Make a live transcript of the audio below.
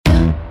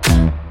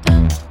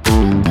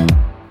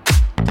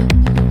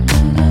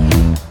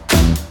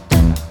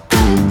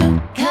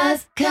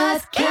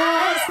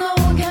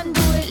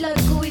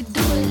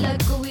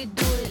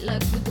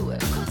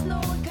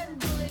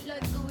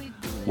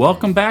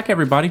Welcome back,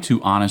 everybody,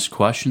 to Honest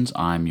Questions.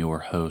 I'm your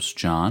host,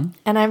 John.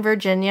 And I'm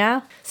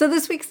Virginia. So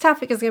this week's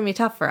topic is going to be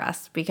tough for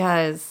us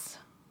because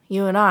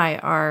you and I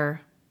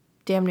are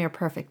damn near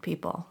perfect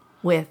people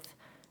with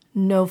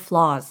no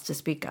flaws to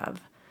speak of.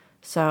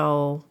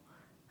 So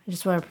I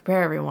just want to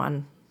prepare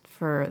everyone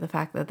for the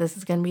fact that this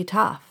is going to be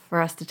tough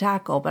for us to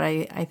tackle, but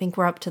I think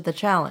we're up to the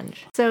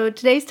challenge. So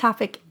today's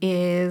topic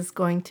is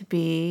going to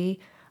be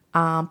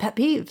pet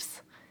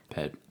peeves.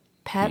 Pet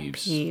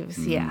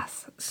peeves,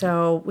 yes.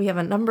 So we have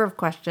a number of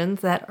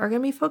questions that are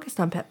going to be focused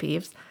on pet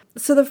peeves.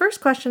 So the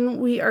first question I'm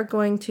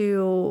going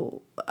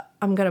to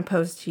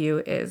pose to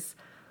you is,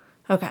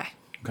 okay.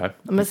 I'm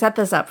going to set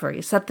this up for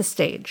you, set the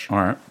stage. All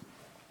right.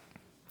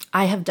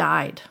 I have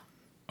died.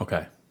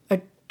 Okay. A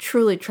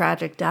truly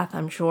tragic death,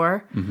 I'm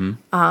sure.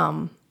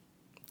 Mm-hmm.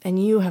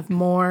 And you have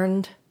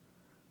mourned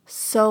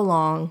so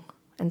long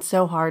and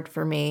so hard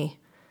for me.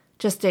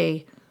 Just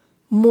a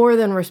more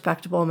than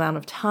respectable amount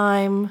of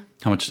time.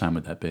 How much time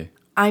would that be?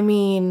 I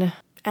mean,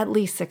 at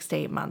least 6 to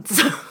 8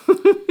 months.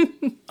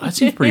 That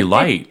seems pretty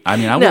light. I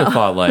mean, I would have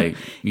thought like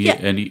a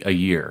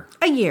year.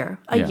 A year,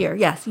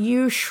 yes.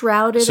 You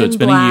shrouded in black. So it's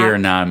been a year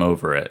and now I'm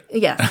over it.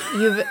 Yes,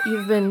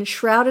 you've been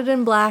shrouded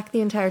in black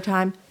the entire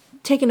time,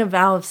 taken a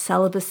vow of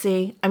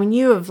celibacy. I mean,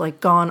 you have like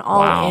gone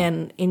all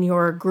in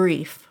your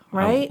grief,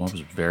 right? That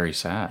was very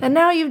sad. And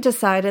now you've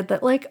decided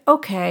that like,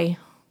 okay,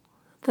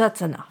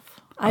 that's enough.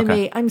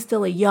 I'm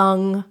still a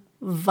young,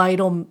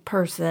 vital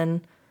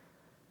person.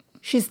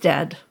 She's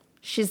dead.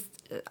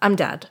 I'm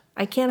dead.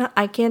 I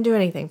can't do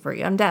anything for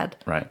you. I'm dead.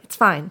 Right. It's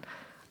fine.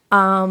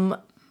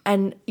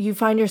 And you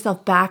find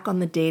yourself back on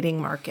the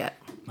dating market.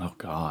 Oh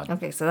God.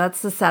 Okay, so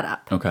that's the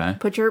setup. Okay.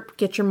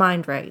 Get your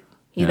mind right.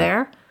 You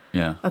there?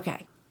 Yeah.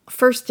 Okay.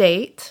 First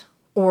date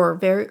or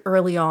very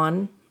early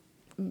on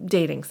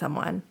dating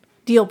someone.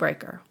 Deal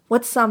breaker.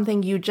 What's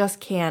something you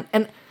just can't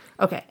and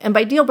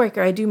by deal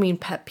breaker I do mean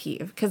pet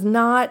peeve, because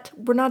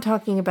we're not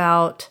talking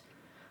about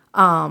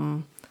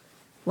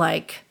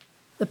like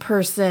the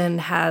person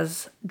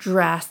has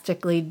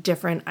drastically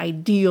different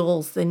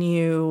ideals than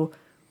you.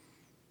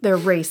 They're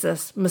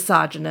racist,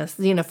 misogynist,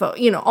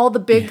 xenophobe, all the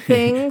big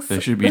things. They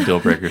should be deal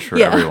breakers for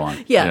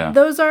everyone. Yeah.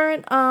 Those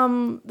aren't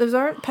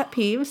pet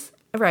peeves,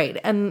 right?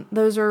 And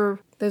those are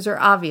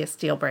obvious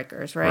deal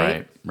breakers,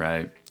 right?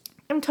 Right.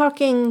 I'm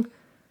talking,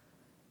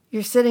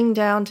 you're sitting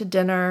down to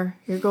dinner,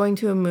 you're going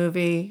to a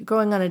movie, you're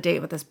going on a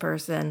date with this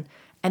person,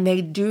 and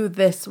they do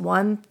this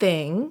one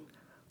thing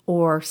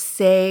or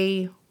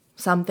say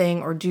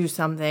something or do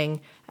something,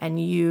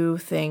 and you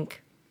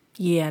think,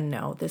 yeah,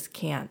 no, this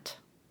can't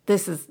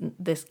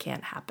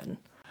happen.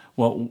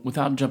 Well,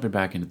 without jumping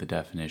back into the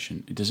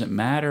definition, does it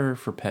matter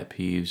for pet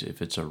peeves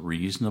if it's a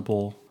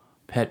reasonable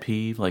pet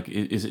peeve? Like,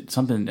 is it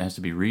something that has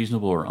to be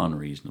reasonable or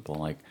unreasonable?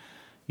 Like,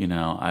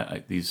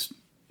 these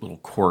little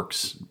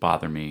quirks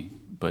bother me,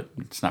 but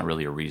it's not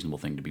really a reasonable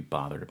thing to be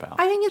bothered about.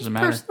 I think it's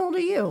personal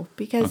to you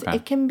because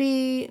it can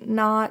be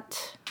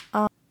not...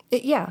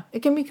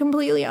 it can be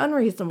completely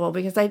unreasonable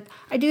because I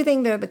do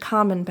think they're the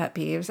common pet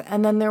peeves,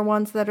 and then there are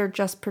ones that are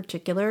just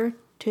particular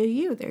to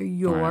you. They're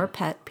your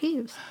pet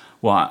peeves.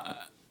 Well,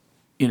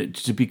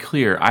 to be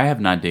clear, I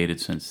have not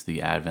dated since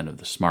the advent of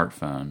the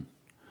smartphone.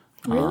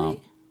 Really?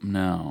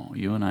 No.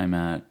 You and I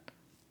met...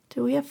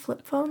 Do we have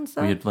flip phones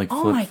then? We had flip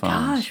phones. Oh my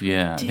gosh,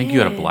 yeah. I think you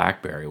had a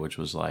BlackBerry, which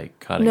was like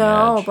cutting edge.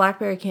 No,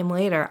 BlackBerry came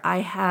later.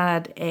 I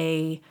had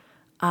a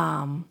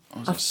phone.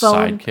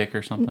 Sidekick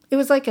or something? It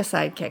was like a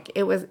Sidekick.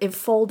 It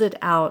folded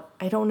out.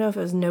 I don't know if it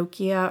was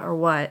Nokia or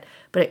what,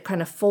 but it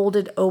kind of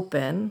folded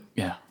open.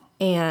 Yeah.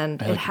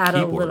 And it had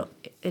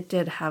it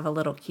did have a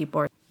little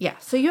keyboard. Yeah.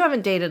 So you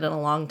haven't dated in a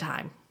long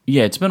time.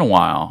 Yeah, it's been a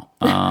while.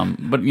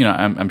 But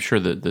I'm sure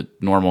that the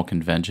normal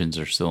conventions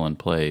are still in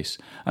place.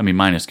 I mean,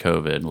 minus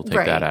COVID. We'll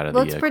take that out of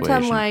the equation. Let's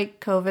pretend like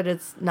COVID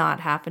is not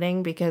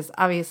happening, because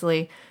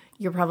obviously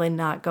you're probably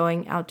not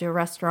going out to a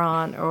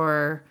restaurant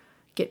or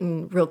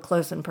getting real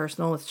close and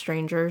personal with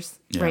strangers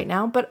right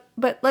now.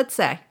 But let's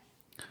say.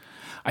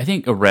 I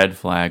think a red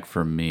flag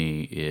for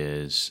me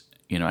is,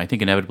 I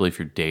think inevitably if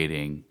you're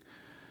dating,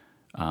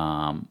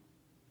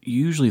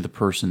 usually the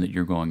person that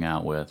you're going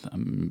out with,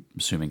 I'm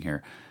assuming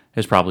here,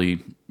 has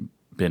probably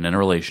been in a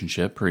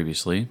relationship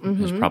previously,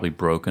 has probably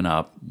broken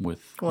up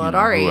with at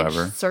our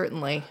whoever. Age,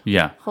 certainly.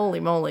 Yeah.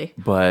 Holy moly.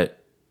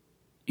 But,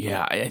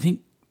 yeah, I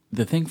think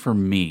the thing for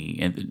me,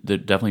 and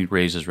that definitely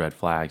raises red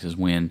flags, is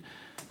when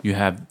you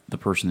have the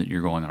person that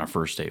you're going on a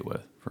first date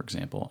with, for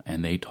example,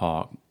 and they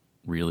talk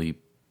really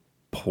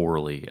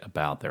poorly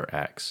about their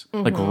ex,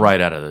 like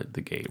right out of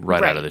the gate,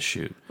 right out of the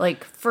chute.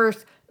 Like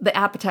first, the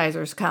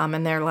appetizers come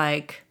and they're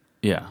like,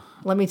 yeah.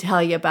 Let me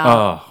tell you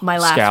about my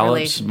last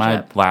relationship.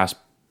 My last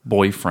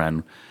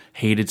boyfriend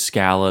hated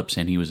scallops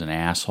and he was an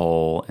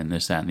asshole and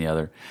this, that, and the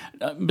other.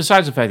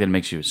 Besides the fact that it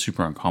makes you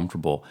super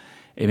uncomfortable,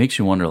 it makes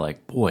you wonder,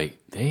 like, boy,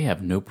 they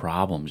have no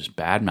problem just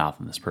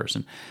bad-mouthing this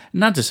person.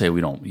 Not to say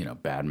we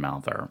don't,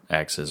 bad-mouth our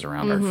exes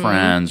around our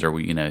friends or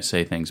we,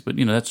 say things, but,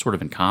 that's sort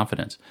of in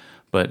confidence.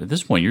 But at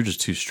this point, you're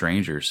just two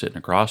strangers sitting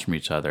across from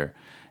each other.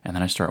 And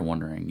then I start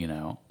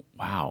wondering,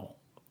 wow.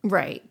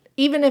 Right.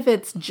 even if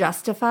it's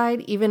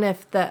justified, even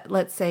if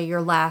let's say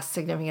your last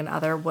significant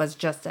other was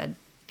just a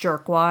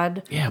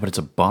jerkwad. Yeah, but it's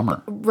a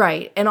bummer.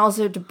 Right. And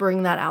also to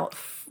bring that out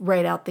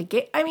right out the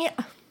gate. I mean,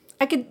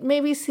 I could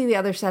maybe see the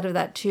other side of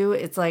that too.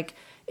 It's like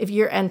if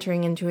you're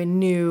entering into a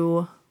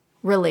new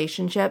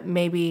relationship,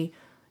 maybe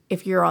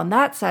if you're on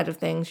that side of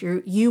things,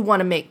 you want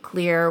to make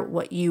clear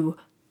what you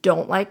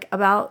don't like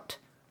about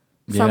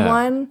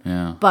someone.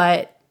 Yeah.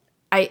 But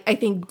I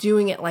think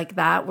doing it like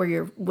that,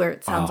 where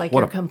it sounds like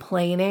you're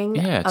complaining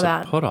about it's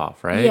a put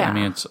off, right? Yeah. I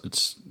mean,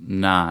 it's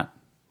not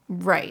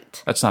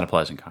right. That's not a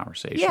pleasant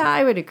conversation. Yeah,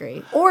 I would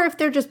agree. Or if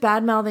they're just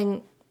bad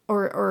mouthing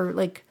or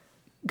like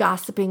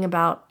gossiping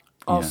about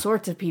all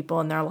sorts of people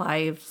in their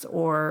lives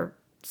or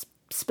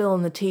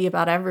spilling the tea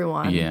about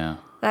everyone. Yeah.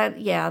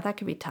 That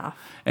could be tough.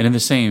 And in the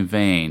same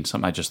vein,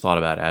 something I just thought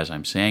about as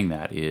I'm saying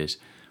that is,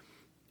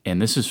 and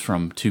this is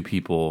from two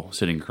people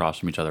sitting across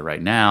from each other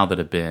right now that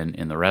have been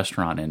in the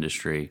restaurant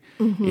industry,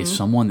 is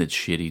someone that's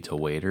shitty to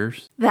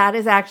waiters. That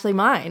is actually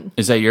mine.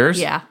 Is that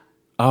yours? Yeah.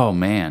 Oh,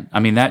 man.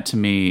 I mean, that to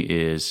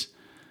me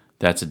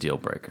that's a deal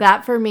breaker.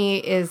 That for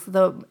me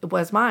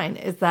was mine,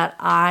 is that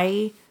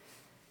I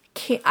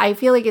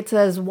feel like it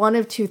says one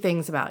of two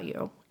things about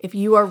you. If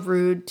you are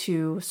rude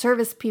to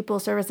service people,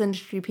 service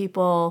industry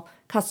people,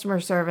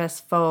 customer service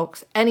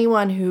folks,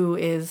 anyone who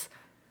is,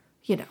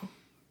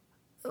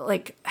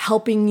 like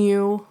helping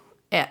you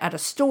at a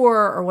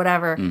store or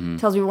whatever,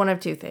 tells me one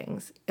of two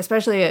things,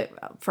 especially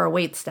for a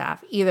wait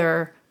staff.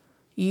 Either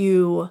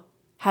you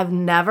have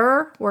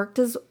never worked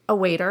as a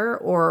waiter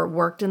or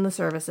worked in the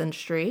service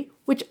industry,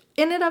 which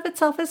in and of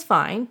itself is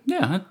fine.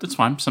 Yeah, that's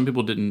fine. Some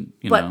people didn't,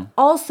 But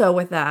also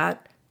with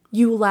that,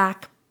 you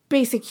lack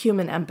basic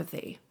human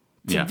empathy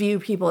to view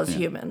people as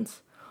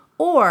humans.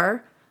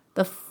 Or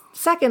the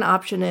second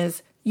option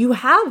is you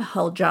have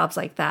held jobs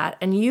like that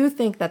and you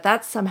think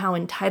that somehow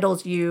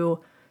entitles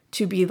you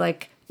to be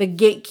like the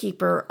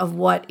gatekeeper of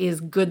what is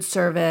good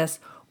service,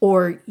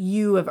 or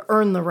you have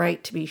earned the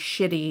right to be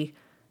shitty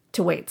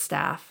to wait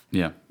staff.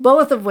 Yeah.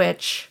 Both of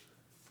which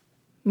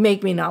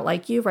make me not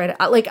like you, right?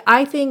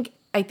 I think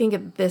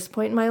at this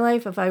point in my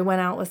life, if I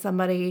went out with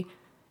somebody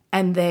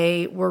and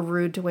they were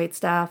rude to wait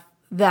staff,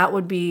 I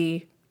would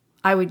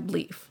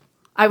leave.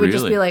 I would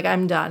just be like,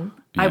 I'm done.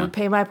 Yeah. I would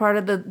pay my part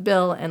of the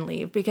bill and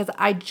leave, because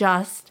I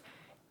just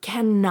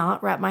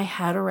cannot wrap my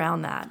head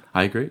around that.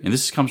 I agree. And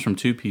this comes from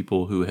two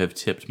people who have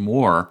tipped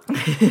more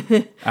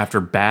after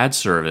bad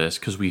service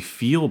because we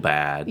feel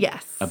bad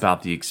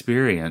about the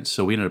experience.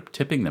 So we ended up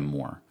tipping them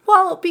more.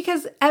 Well,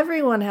 because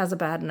everyone has a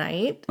bad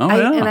night.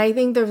 And I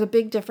think there's a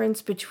big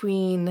difference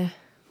between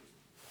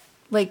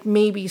like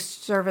maybe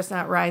service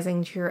not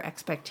rising to your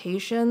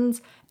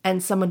expectations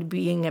and someone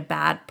being a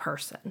bad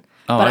person.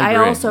 Oh, but I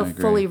also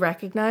fully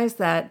recognize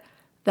that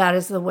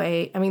is the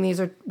way. I mean,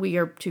 we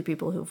are two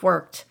people who've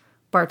worked,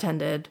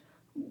 bartended,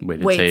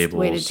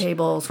 waited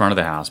tables, front of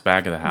the house,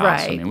 back of the house.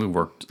 Right. I mean, we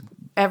worked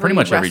pretty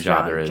much every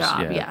job there is.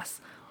 Yes,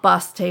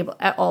 bus, table,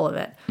 all of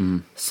it.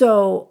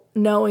 So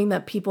knowing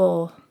that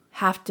people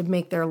have to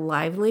make their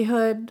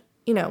livelihood,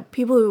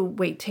 people who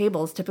wait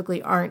tables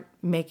typically aren't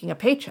making a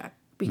paycheck,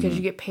 because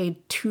you get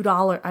paid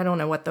 $2. I don't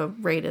know what the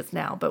rate is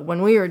now, but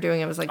when we were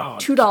doing it, was like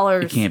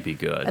 $2. It can't be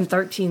good. And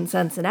 13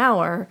 cents an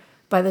hour.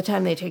 By the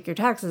time they take your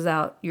taxes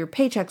out, your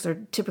paychecks are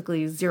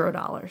typically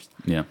 $0.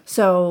 Yeah.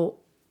 So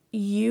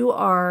you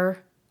are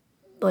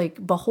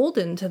like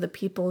beholden to the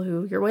people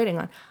who you're waiting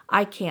on.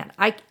 I can't.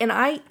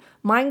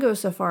 Mine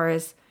goes so far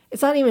as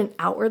it's not even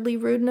outwardly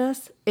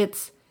rudeness.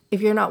 It's if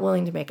you're not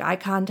willing to make eye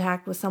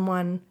contact with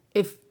someone,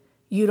 if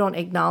you don't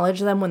acknowledge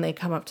them when they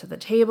come up to the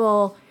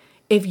table,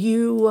 if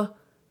you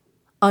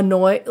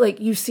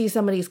you see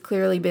somebody's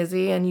clearly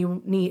busy and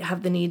you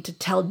have the need to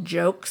tell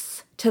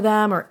jokes to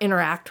them or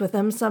interact with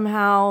them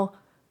somehow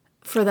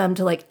for them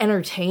to like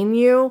entertain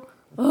you.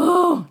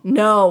 Oh,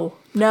 no.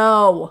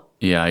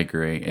 Yeah, I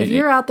agree. If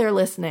you're out there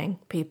listening,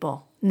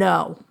 people,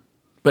 no.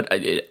 But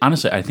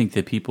honestly, I think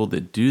the people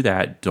that do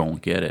that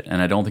don't get it.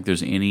 And I don't think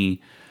there's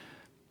any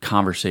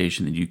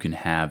conversation that you can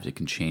have that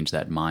can change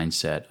that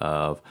mindset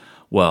of,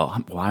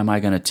 well, why am I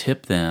going to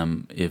tip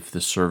them if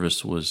the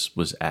service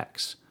was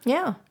X?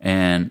 Yeah.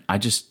 And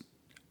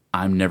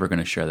I'm never going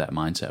to share that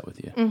mindset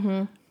with you.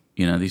 Mm-hmm.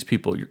 These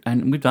people,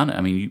 and we've done it.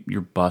 I mean,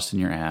 you're busting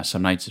your ass.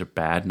 Some nights are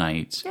bad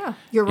nights. Yeah.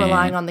 You're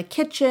relying on the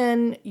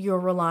kitchen. You're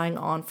relying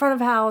on front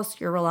of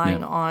house. You're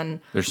relying on...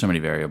 There's so many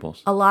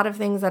variables. A lot of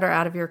things that are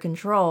out of your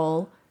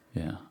control.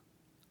 Yeah.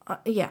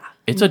 Yeah.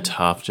 It's a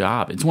tough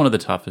job. It's one of the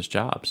toughest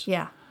jobs.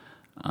 Yeah.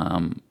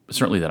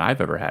 Certainly that I've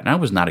ever had. And I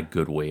was not a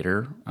good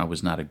waiter. I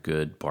was not a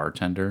good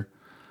bartender.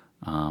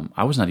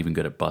 I was not even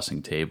good at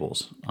bussing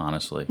tables,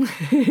 honestly.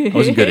 I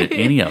wasn't good at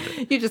any of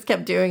it. You just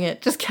kept doing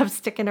it, just kept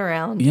sticking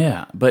around.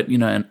 Yeah, but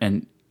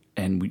and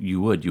you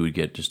would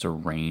get just a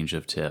range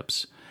of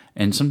tips,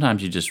 and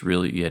sometimes you just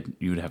really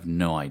you would have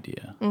no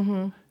idea,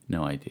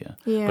 no idea.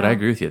 Yeah. But I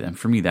agree with you. And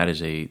for me, that's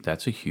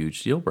a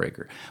huge deal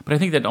breaker. But I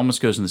think that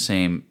almost goes in the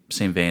same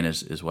vein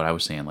as what I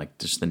was saying, like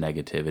just the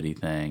negativity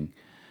thing,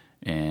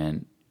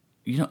 and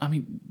you don't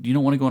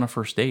want to go on a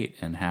first date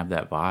and have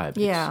that vibe.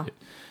 Yeah.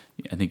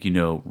 I think you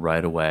know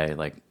right away,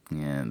 like,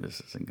 yeah,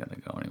 this isn't going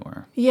to go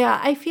anywhere. Yeah,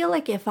 I feel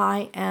like if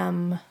I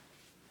am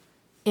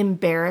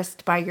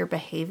embarrassed by your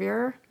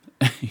behavior,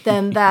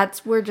 then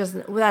that's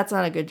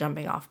not a good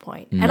jumping off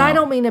point. And I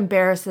don't mean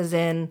embarrassed as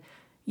in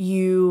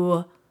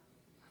you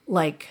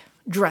like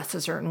dress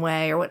a certain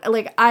way or what.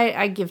 Like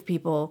I give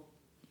people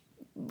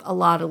a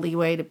lot of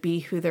leeway to be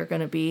who they're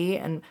going to be,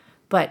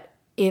 but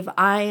if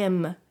I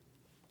am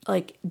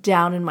like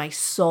down in my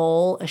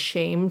soul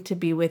ashamed to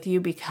be with you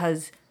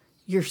because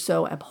you're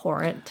so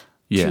abhorrent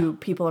to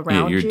people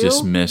around you're you.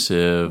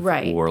 dismissive,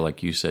 Right. or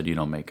like you said, you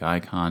don't make eye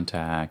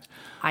contact.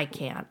 I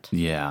can't.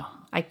 Yeah.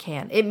 I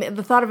can't.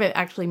 The thought of it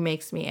actually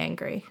makes me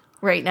angry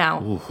right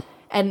now. Oof.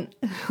 And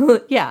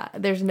yeah,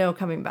 there's no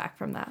coming back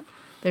from that.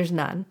 There's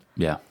none.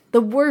 Yeah.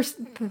 The worst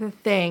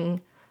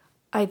thing,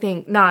 I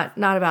think, not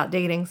about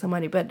dating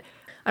somebody, but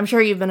I'm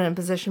sure you've been in a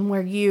position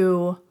where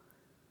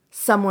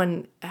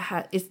someone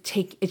is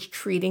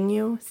treating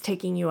you, is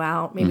taking you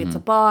out. Maybe it's a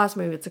boss,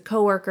 maybe it's a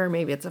coworker,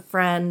 maybe it's a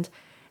friend,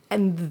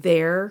 and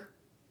they're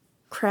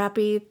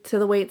crappy to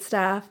the wait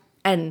staff,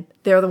 and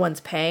they're the ones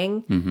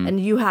paying, and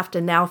you have to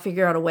now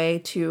figure out a way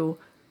to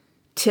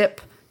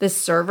tip this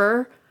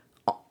server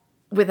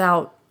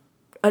without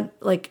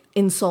like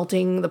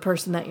insulting the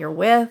person that you're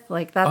with.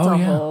 Like that's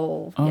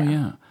whole. Oh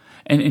yeah.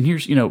 And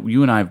here's,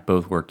 you and I have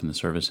both worked in the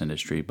service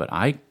industry, but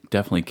I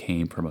definitely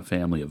came from a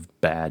family of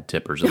bad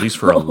tippers, at least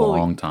for a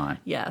long time.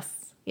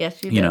 Yes, you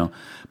did.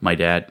 My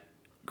dad,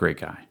 great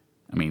guy.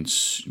 I mean,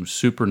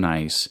 super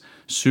nice,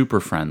 super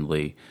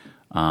friendly,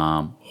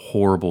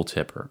 horrible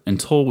tipper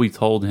until we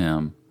told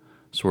him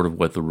sort of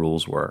what the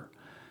rules were.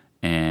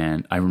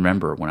 And I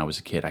remember when I was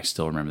a kid, I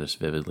still remember this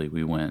vividly.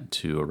 We went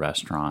to a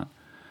restaurant.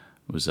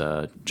 It was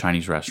a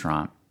Chinese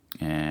restaurant,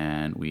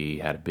 and we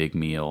had a big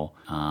meal.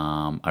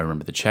 I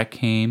remember the check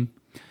came.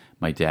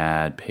 My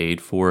dad paid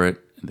for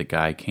it. The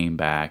guy came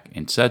back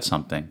and said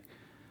something,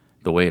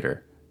 the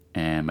waiter.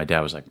 And my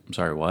dad was like, I'm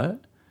sorry,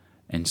 what?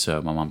 And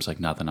so my mom's like,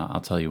 nothing, I'll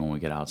tell you when we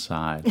get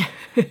outside.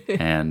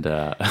 And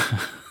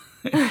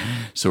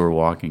so we're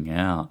walking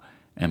out,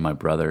 and my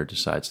brother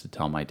decides to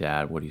tell my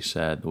dad what he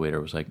said. The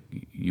waiter was like,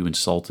 you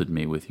insulted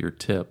me with your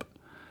tip.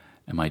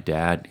 And my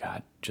dad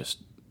got just,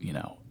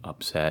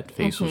 upset.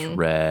 Face was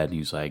red. And he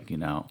was like,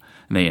 and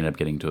they ended up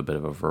getting to a bit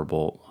of a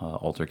verbal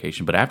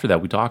altercation. But after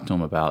that, we talked to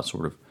him about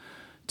sort of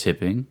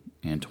tipping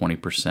and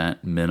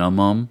 20%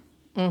 minimum.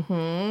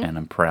 And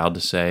I'm proud to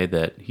say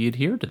that he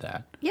adhered to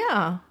that.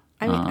 Yeah.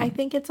 I mean, I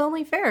think it's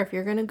only fair if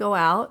you're going to go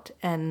out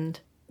and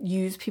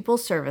use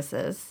people's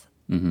services,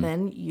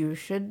 then you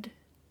should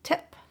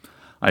tip.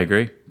 I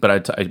agree.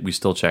 But we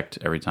still checked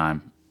every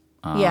time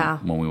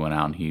when we went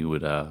out, and he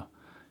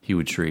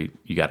would treat,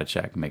 you got to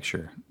check, make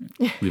sure,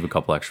 leave a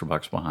couple extra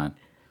bucks behind.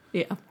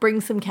 Yeah,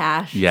 bring some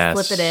cash, yes.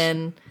 slip it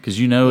in. Because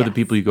the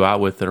people you go out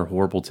with that are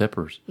horrible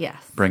tippers.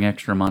 Yes. Bring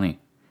extra money.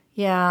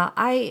 Yeah,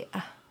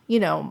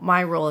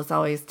 my rule is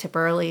always tip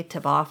early,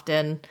 tip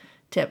often,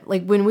 tip.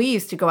 Like when we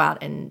used to go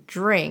out and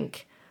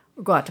drink,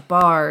 or go out to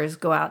bars,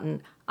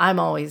 and I'm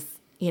always,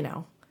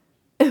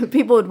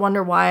 people would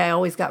wonder why I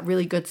always got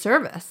really good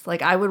service.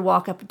 Like I would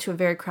walk up to a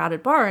very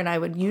crowded bar, and I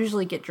would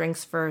usually get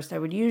drinks first. I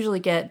would usually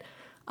get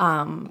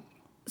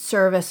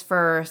service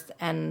first,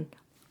 and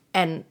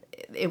it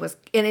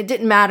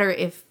didn't matter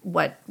if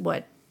what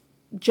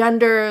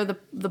gender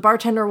the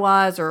bartender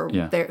was or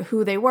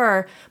who they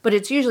were, but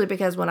it's usually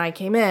because when I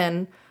came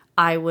in,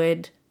 I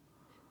would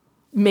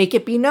make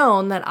it be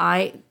known that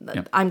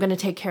I'm going to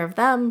take care of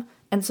them,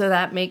 and so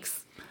that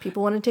makes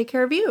people want to take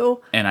care of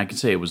you. And I can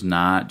say it was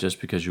not just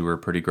because you were a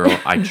pretty girl.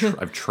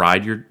 I've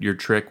tried your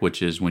trick,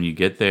 which is when you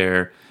get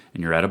there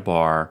and you're at a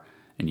bar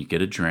and you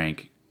get a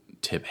drink,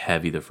 tip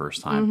heavy the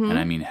first time, and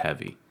I mean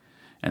heavy.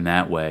 And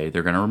that way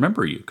they're going to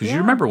remember you. Because you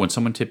remember when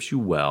someone tips you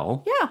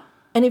well. Yeah.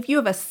 And if you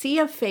have a sea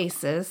of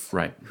faces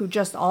who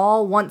just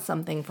all want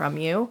something from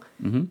you,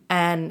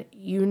 and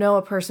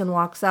a person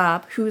walks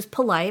up who's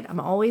polite, I'm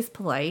always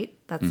polite.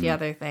 That's the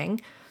other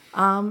thing.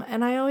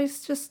 And I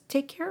always just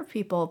take care of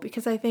people,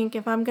 because I think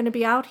if I'm going to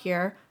be out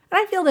here, and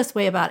I feel this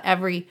way about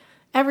every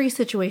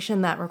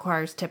situation that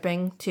requires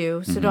tipping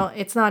too. So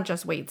it's not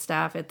just wait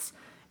staff. It's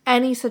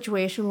any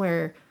situation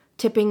where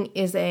tipping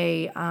is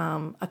a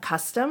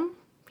custom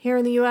here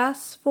in the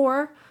U.S.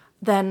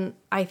 then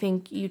I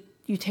think you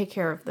take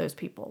care of those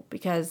people,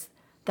 because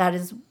that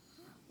is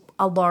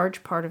a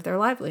large part of their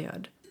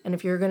livelihood. And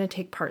if you're going to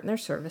take part in their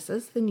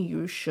services, then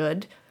you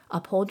should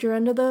uphold your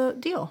end of the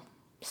deal.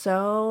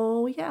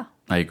 So, yeah.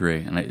 I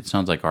agree. And it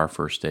sounds like our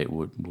first date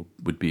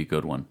would be a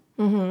good one.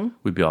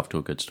 We'd be off to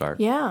a good start.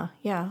 Yeah.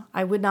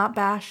 I would not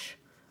bash.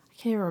 I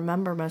can't even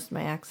remember most of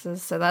my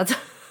exes, so that's...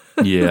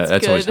 Yeah,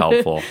 that's always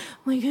helpful.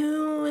 Like,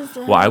 who is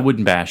that? Well, I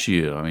wouldn't bash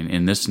you. I mean,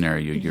 in this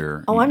scenario,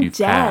 I'm you've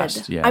dead.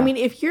 Passed. Yeah. I mean,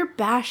 if you're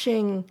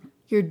bashing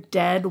your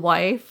dead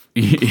wife,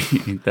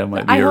 that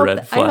might be a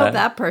red flag. I hope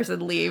that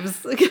person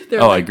leaves.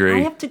 I agree. I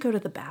have to go to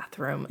the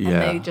bathroom, and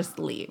they just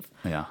leave.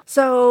 Yeah.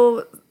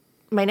 So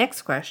my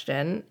next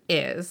question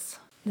is,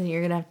 then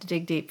you're going to have to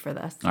dig deep for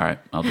this. All right,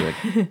 I'll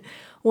dig.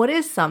 What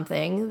is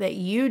something that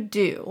you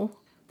do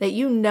that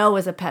you know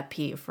is a pet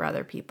peeve for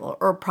other people,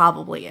 or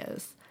probably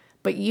is,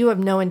 but you have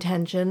no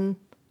intention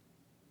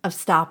of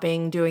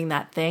stopping doing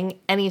that thing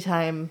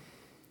anytime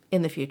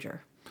in the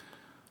future?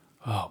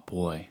 Oh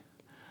boy.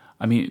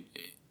 I mean,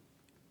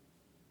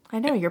 I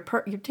know you're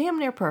damn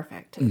near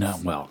perfect. no,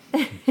 well,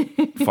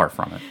 far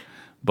from it.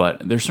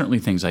 But there's certainly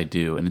things I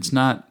do, and it's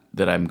not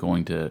that I'm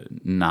going to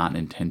not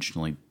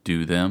intentionally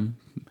do them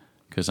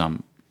because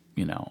I'm,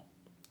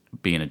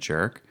 being a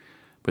jerk.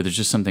 But there's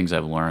just some things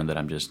I've learned that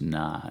I'm just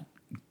not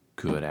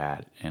good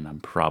at, and I'm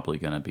probably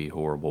going to be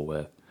horrible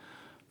with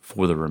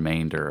for the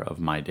remainder of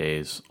my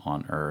days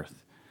on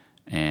Earth.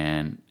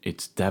 And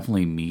it's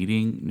definitely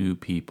meeting new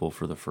people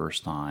for the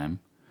first time.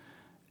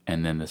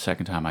 And then the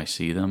second time I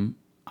see them,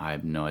 I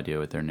have no idea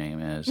what their name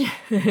is.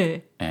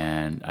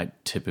 And I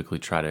typically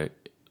try to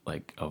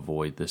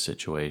avoid the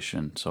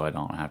situation so I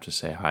don't have to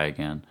say hi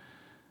again.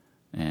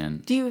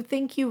 And do you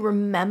think you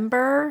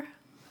remember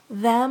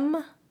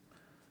them?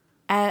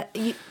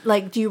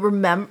 Do you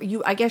remember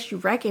you? I guess you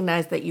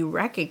recognize that you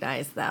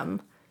recognize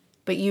them,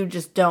 but you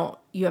just don't.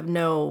 You have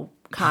no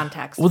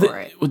context for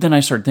it. Well, then I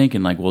start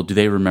thinking do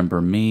they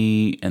remember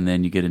me? And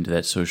then you get into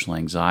that social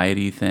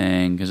anxiety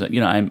thing because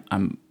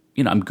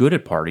I'm good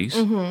at parties.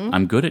 Mm-hmm.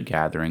 I'm good at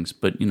gatherings,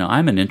 but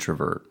I'm an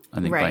introvert. I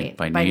think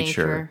by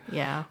nature.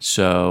 Yeah.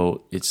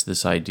 So it's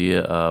this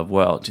idea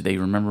of, do they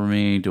remember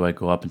me? Do I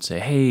go up and say,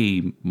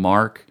 "Hey,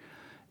 Mark,"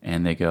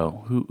 and they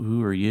go,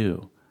 "Who are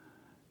you?"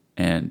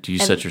 And do you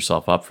set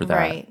yourself up for that?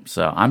 Right.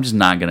 So I'm just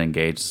not going to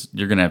engage.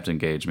 You're going to have to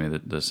engage me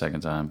the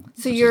second time.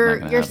 So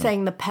you're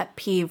saying the pet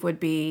peeve would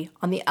be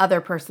on the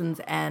other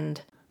person's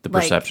end. The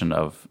perception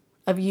of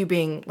you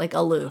being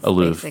aloof,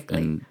 basically.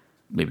 And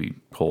maybe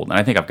cold. And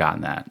I think I've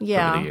gotten that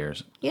over the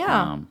years.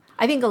 Yeah.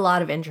 I think a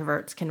lot of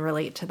introverts can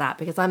relate to that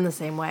because I'm the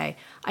same way.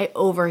 I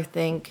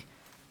overthink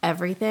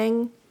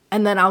everything.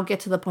 And then I'll get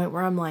to the point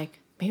where I'm like,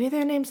 maybe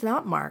their name's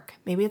not Mark.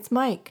 Maybe it's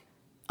Mike.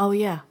 Oh,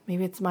 yeah,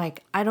 maybe it's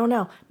Mike. I don't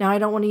know. Now I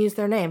don't want to use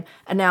their name.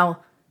 And now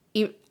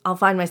I'll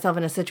find myself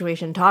in a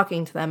situation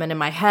talking to them. And in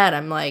my head,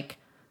 I'm like,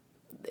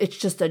 it's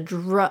just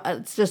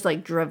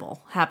like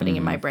drivel happening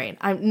in my brain.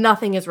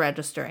 Nothing is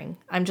registering.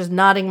 I'm just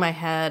nodding my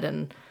head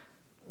and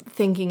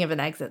thinking of an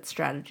exit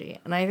strategy.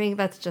 And I think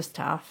that's just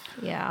tough.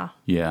 Yeah.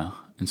 Yeah.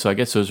 And so I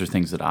guess those are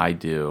things that I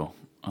do.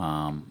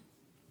 I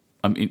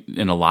mean,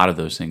 in a lot of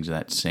those things in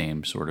that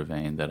same sort of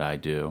vein that I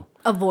do.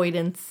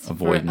 Avoidance of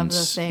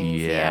those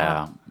things.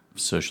 Yeah.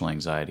 Social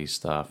anxiety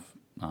stuff.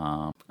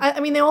 I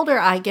mean, the older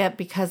I get,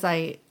 because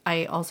I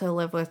also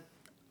live with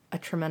a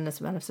tremendous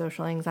amount of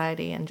social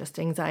anxiety and just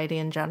anxiety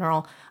in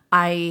general,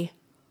 I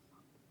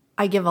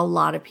give a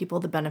lot of people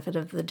the benefit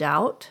of the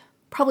doubt,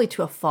 probably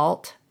to a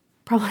fault.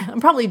 I'm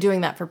probably doing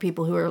that for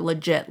people who are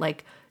legit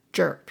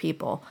jerk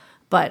people,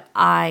 but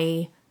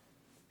I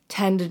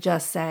tend to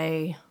just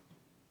say,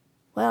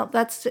 well,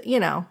 that's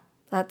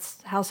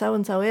how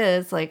so-and-so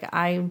is.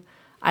 I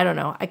don't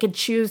know. I could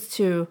choose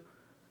to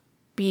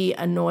be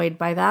annoyed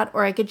by that,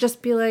 or I could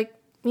just be like,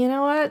 you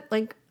know what?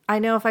 I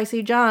know if I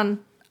see John,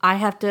 I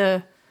have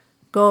to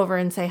go over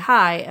and say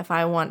hi if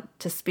I want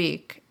to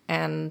speak,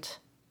 and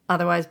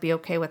otherwise be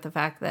okay with the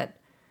fact that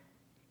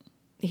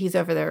he's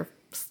over there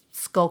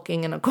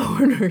skulking in a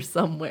corner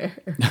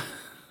somewhere.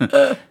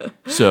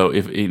 So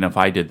if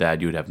I did that,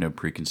 you would have no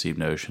preconceived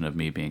notion of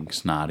me being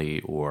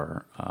snotty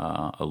or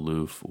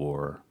aloof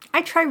or...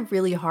 I try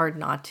really hard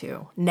not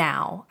to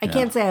now. I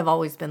can't say I've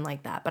always been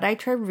like that, but I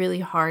try really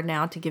hard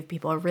now to give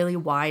people a really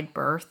wide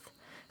berth,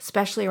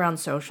 especially around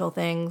social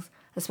things,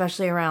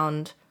 especially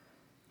around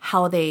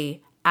how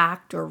they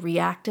act or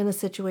react in a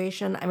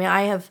situation. I mean,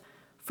 I have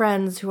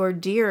friends who are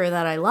dear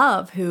that I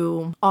love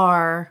who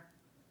are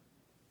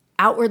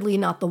outwardly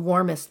not the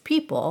warmest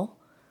people,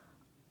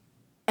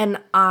 and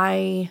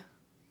I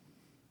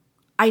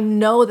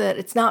know that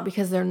it's not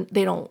because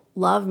they don't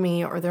love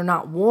me or they're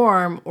not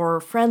warm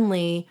or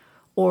friendly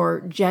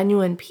or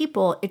genuine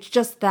people. It's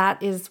just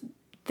that is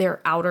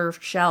their outer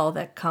shell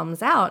that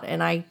comes out.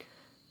 And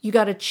you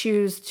got to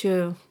choose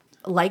to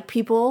like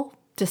people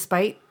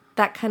despite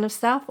that kind of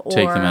stuff. Or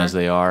take them as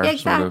they are.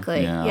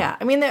 Exactly. Sort of, yeah.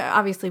 I mean,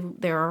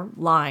 there are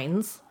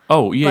lines.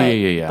 Oh,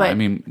 yeah. I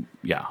mean,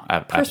 yeah.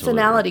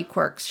 Personality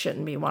quirks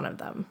shouldn't be one of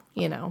them,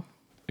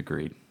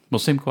 Agreed. Well,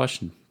 same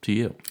question to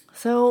you.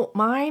 So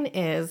mine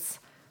is,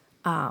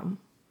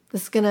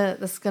 this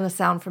is gonna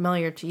sound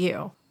familiar to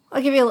you.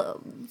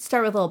 I'll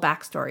start with a little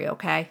backstory,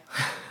 okay?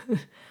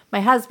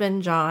 My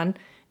husband, John,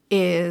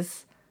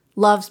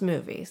 loves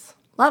movies,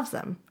 loves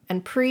them.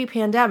 And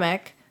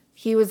pre-pandemic,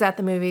 he was at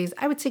the movies,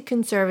 I would say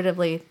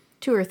conservatively,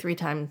 2 or 3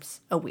 times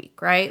a week,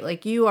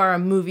 right? You are a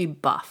movie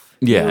buff.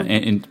 Yeah,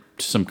 and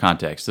some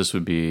context, this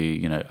would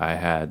be, I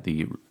had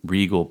the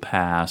Regal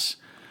Pass,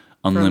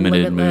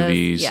 unlimited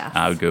movies. Yes.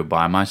 I would go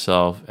by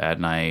myself at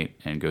night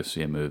and go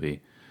see a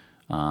movie.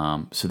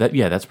 So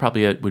that's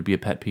probably would be a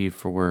pet peeve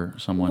for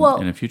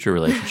someone in a future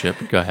relationship.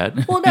 Go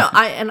ahead. Well, no,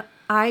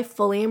 I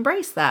fully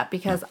embrace that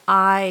because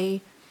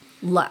I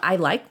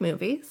like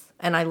movies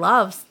and I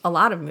love a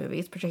lot of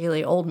movies,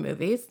 particularly old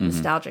movies,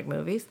 nostalgic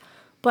movies.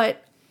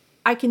 But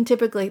I can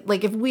typically,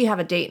 if we have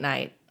a date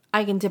night,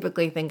 I can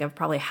typically think of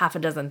probably half a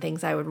dozen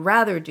things I would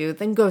rather do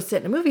than go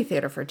sit in a movie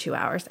theater for 2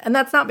 hours. And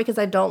that's not because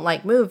I don't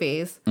like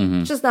movies.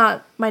 It's just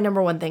not my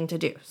number one thing to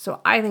do.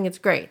 So I think it's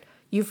great.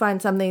 You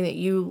find something that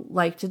you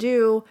like to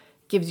do,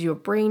 gives you a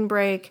brain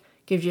break,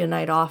 gives you a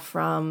night off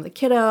from the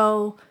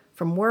kiddo,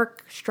 from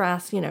work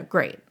stress,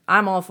 great.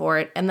 I'm all for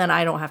it. And then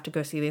I don't have to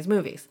go see these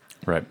movies.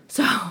 Right.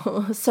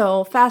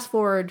 So fast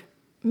forward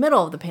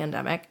middle of the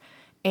pandemic,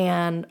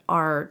 and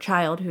our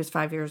child, who's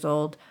 5 years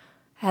old,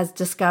 has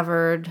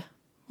discovered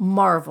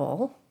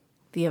Marvel,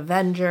 the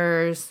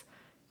Avengers,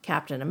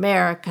 Captain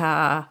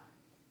America,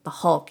 the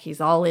Hulk. He's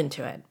all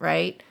into it,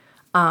 right?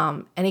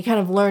 And he kind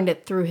of learned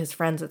it through his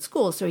friends at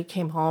school. So he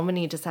came home and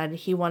he decided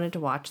he wanted to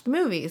watch the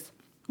movies,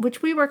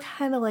 which we were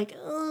kind of like,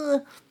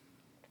 ugh.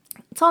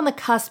 It's on the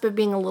cusp of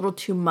being a little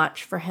too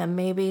much for him,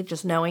 maybe,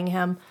 just knowing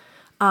him.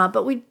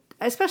 But we,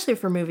 especially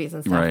for movies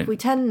and stuff, Right. we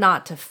tend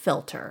not to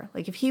filter.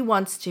 Like if he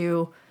wants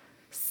to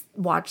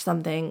watch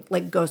something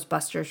like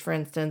Ghostbusters, for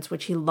instance,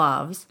 which he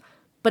loves,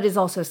 but is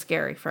also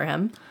scary for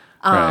him.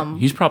 Right.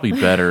 He's probably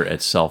better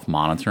at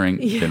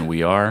self-monitoring than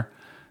we are,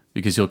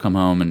 because he'll come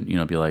home and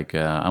be like,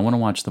 I want to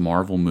watch the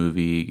Marvel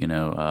movie.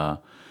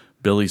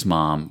 Billy's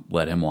mom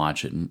let him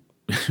watch it, and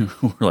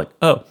we're like,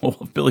 oh, well,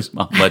 if Billy's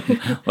mom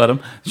let him.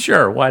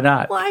 Sure, why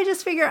not? Well, I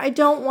just figure I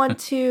don't want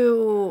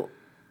to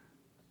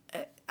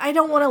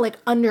like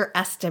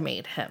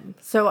underestimate him.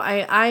 So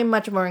I'm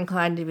much more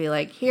inclined to be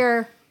like,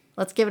 here,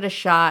 let's give it a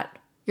shot.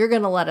 You're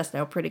going to let us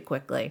know pretty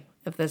quickly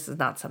if this is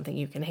not something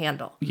you can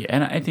handle. Yeah,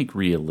 and I think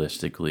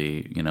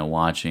realistically,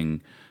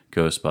 watching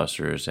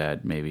Ghostbusters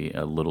at maybe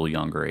a little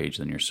younger age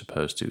than you're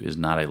supposed to is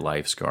not a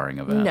life-scarring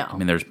event. No. I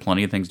mean, there's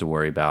plenty of things to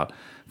worry about.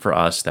 For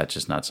us, that's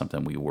just not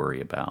something we worry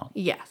about.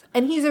 Yes.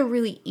 And he's a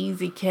really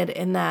easy kid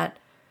in that,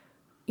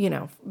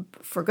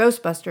 for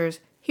Ghostbusters,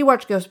 he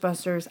watched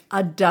Ghostbusters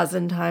a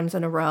dozen times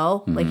in a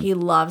row. Like, he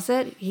loves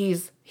it.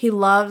 He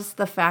loves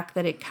the fact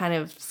that it kind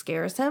of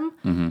scares him.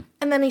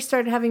 And then he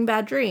started having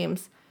bad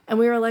dreams. And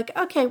we were like,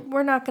 okay,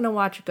 we're not going to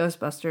watch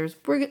Ghostbusters.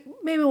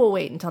 Maybe we'll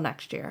wait until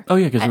next year. Oh,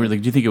 yeah, because we were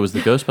like, do you think it was the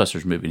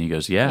Ghostbusters movie? And he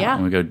goes, yeah. Yeah.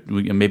 And we go,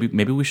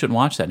 maybe we shouldn't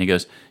watch that. And he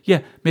goes, yeah,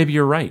 maybe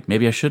you're right.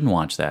 Maybe I shouldn't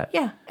watch that.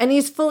 Yeah. And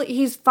he's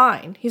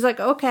fine. He's like,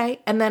 okay.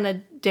 And then a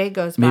day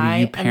goes Maybe by.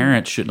 you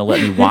parents shouldn't have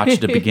let me watch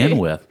it to begin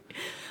with.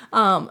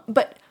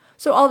 But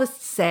so all this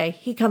to say,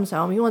 he comes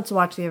home. He wants to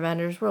watch the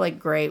Avengers. We're like,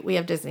 great. We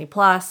have Disney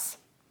Plus.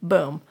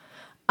 Boom.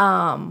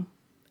 And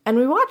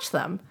we watch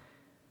them.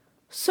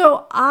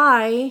 So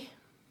I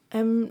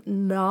am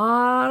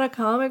not a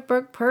comic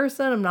book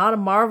person. I'm not a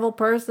Marvel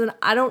person.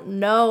 I don't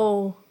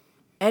know.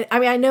 And I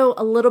mean, I know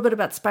a little bit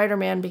about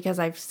Spider-Man because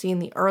I've seen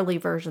the early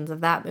versions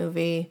of that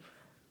movie.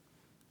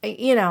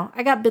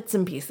 I got bits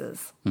and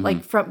pieces,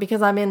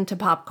 because I'm into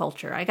pop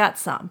culture. I got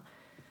some.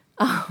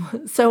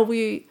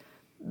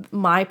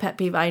 My pet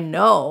peeve, I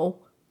know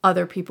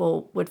other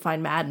people would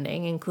find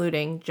maddening,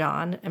 including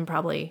John and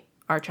probably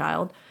our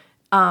child,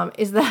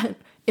 is that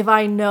if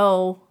I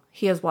know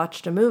he has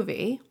watched a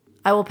movie,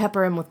 I will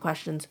pepper him with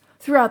questions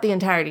throughout the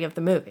entirety of the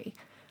movie.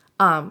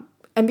 And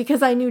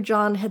because I knew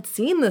John had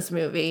seen this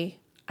movie,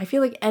 I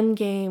feel like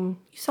Endgame,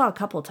 you saw a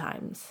couple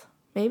times,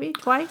 maybe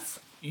twice.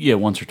 Yeah,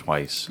 once or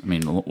twice. I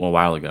mean, a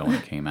while ago when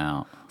it came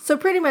out. So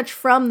pretty much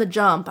from the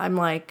jump, I'm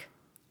like,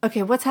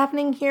 okay, what's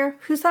happening here?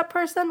 Who's that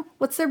person?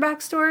 What's their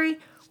backstory?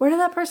 Where did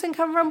that person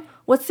come from?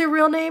 What's their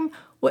real name?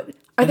 What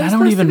are they I supposed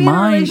don't to even be in a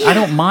mind. relationship? I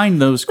don't mind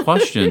those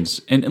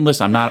questions. And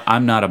listen,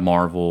 I'm not a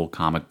Marvel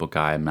comic book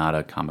guy. I'm not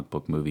a comic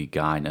book movie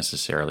guy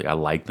necessarily. I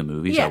like the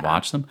movies. I Yeah.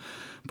 watch them.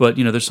 But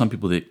there's some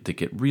people that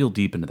get real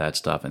deep into that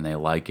stuff and they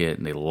like it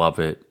and they love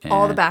it. And,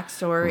 All the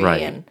backstory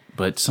right? and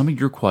But some of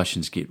your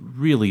questions get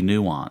really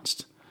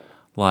nuanced.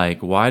 Like,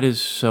 why does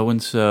so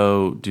and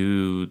so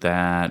do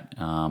that?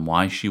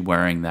 Why is she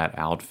wearing that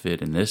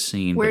outfit in this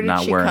scene, Where but did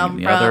not she wearing it come in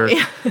the from? other?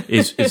 Yeah.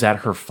 Is that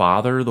her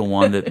father, the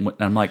one that? And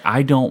I'm like,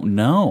 I don't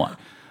know.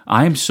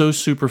 I am so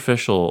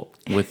superficial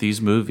with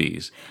these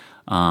movies.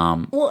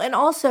 well, and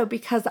also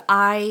because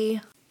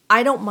I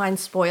don't mind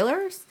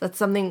spoilers. That's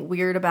something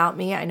weird about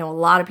me. I know a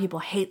lot of people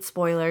hate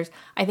spoilers.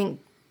 I think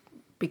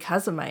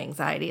because of my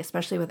anxiety,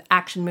 especially with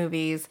action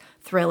movies,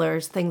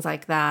 thrillers, things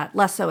like that,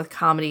 less so with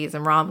comedies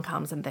and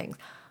rom-coms and things.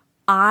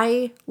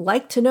 I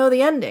like to know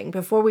the ending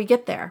before we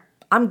get there.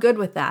 I'm good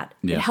with that.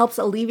 Yeah. It helps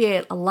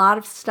alleviate a lot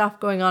of stuff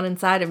going on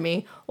inside of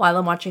me while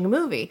I'm watching a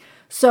movie.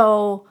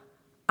 So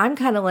I'm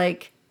kind of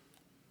like,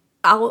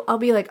 I'll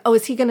be like, oh,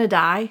 is he going to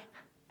die?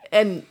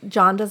 And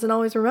John doesn't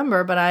always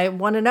remember, but I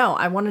want to know.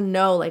 I want to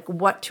know like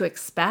what to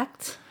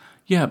expect.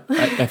 Yeah,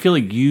 I feel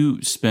like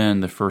you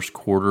spend the first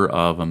quarter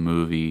of a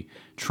movie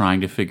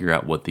trying to figure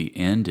out what the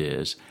end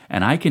is,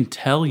 and I can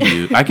tell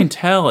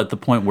at the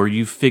point where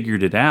you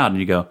figured it out,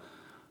 and you go,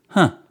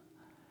 huh.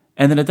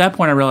 And then at that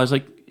point, I realized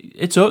like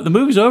the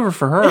movie's over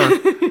for her.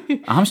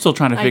 I'm still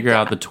trying to figure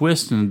out the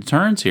twists and the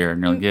turns here,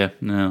 and you're like, yeah,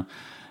 no.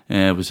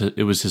 Yeah,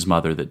 it was his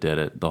mother that did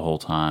it the whole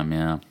time.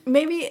 Yeah,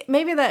 Maybe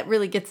that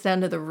really gets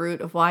down to the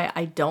root of why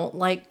I don't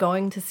like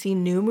going to see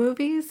new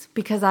movies,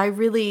 because I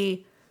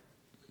like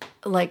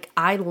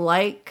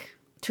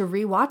to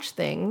rewatch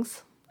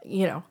things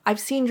I've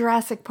seen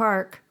Jurassic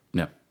Park.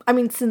 Yeah. I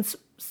mean, since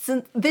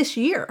this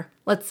year,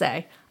 let's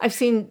say, I've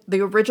seen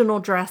the original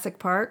Jurassic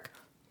Park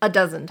a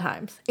dozen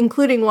times,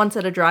 including once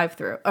at a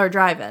drive-through or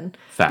drive-in.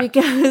 Fact.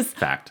 Because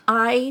Fact.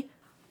 I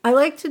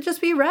like to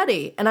just be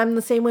ready. And I'm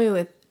the same way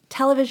with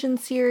television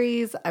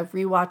series. I've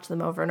rewatched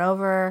them over and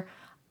over.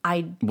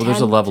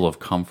 There's a level of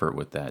comfort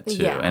with that too.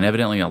 Yeah. And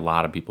evidently a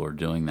lot of people are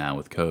doing that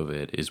with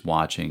COVID, is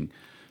watching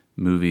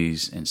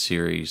movies and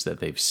series that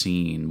they've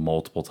seen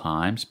multiple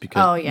times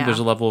because there's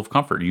a level of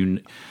comfort.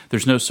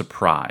 There's no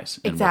surprise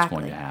in what's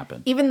going to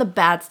happen. Even the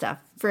bad stuff.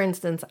 For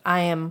instance, I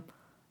am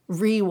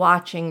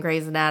rewatching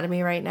Grey's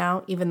Anatomy right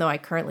now, even though I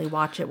currently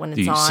watch it when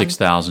it's on.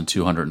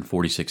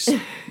 6,246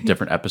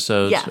 different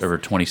episodes over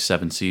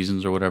 27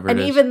 seasons or whatever it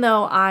is. And even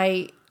though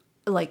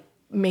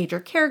major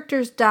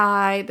characters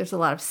die, there's a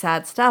lot of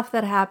sad stuff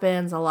that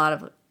happens, a lot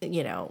of,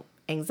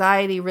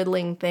 anxiety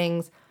riddling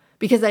things.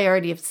 Because I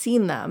already have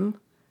seen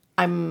them,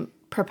 I'm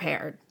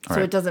prepared.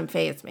 So it doesn't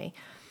faze me.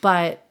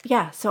 But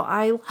yeah, so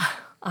I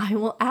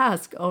will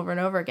ask over and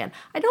over again.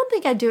 I don't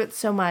think I do it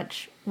so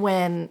much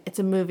when it's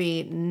a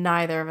movie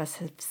neither of us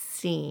have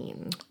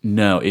seen.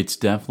 No, it's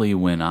definitely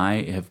when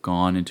I have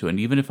gone into, and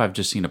even if I've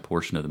just seen a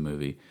portion of the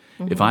movie,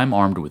 if I'm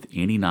armed with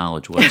any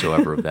knowledge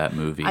whatsoever of that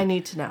movie, I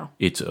need to know.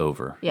 It's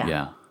over.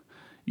 Yeah.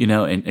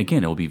 And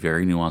again, it will be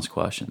very nuanced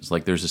questions.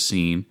 Like there's a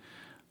scene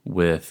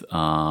with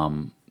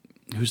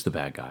who's the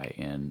bad guy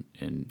in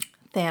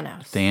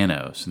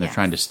Thanos. And they're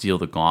trying to steal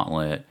the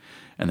gauntlet,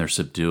 and they're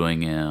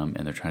subduing him,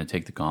 and they're trying to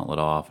take the gauntlet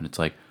off, and it's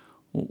like,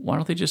 well, why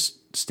don't they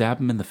just stab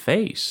him in the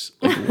face?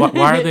 Like,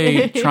 why are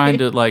they trying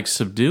to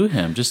subdue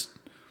him? Just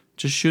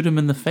shoot him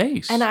in the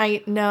face. And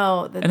I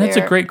know that, and that's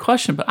a great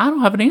question, but I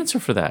don't have an answer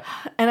for that.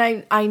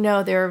 And I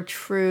know there are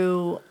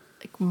true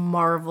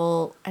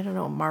Marvel. I don't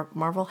know,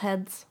 Marvel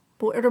heads.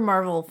 What are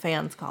Marvel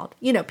fans called?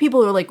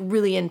 People who are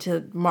really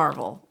into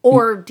Marvel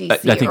or DC I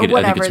think or whatever.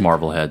 I think it's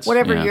Marvel heads.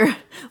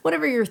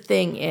 Whatever your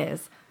thing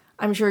is.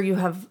 I'm sure you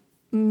have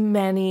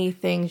many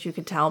things you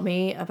could tell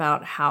me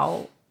about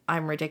how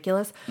I'm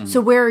ridiculous.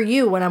 So where are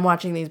you when I'm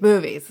watching these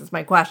movies is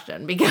my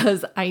question,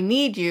 because I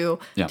need you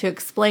to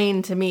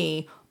explain to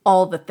me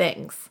all the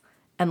things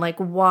and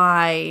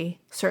why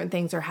certain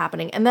things are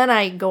happening. And then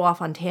I go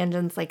off on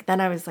tangents. Then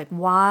I was like,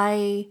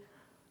 why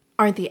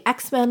aren't the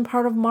X-Men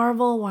part of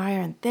Marvel? Why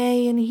aren't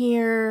they in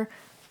here?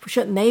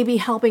 Shouldn't they be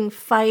helping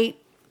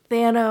fight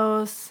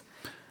Thanos?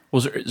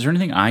 Well, is there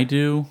anything I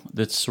do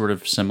that's sort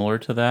of similar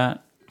to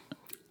that?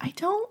 I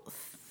don't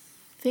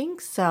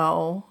think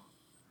so.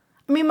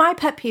 I mean, my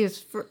pet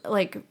peeves, for,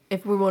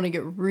 if we want to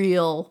get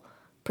real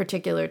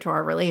particular to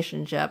our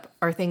relationship,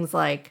 are things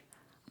like,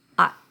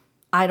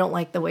 I don't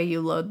like the way you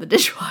load the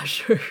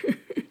dishwasher.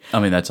 I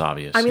mean, that's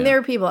obvious. I mean, there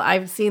are people,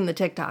 I've seen the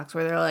TikToks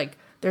where they're like,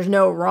 there's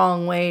no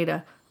wrong way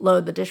to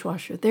load the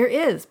dishwasher. There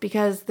is,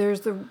 because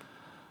there's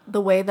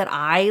the way that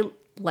I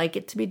like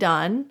it to be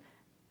done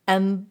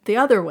and the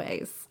other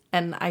ways.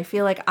 And I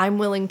feel like I'm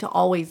willing to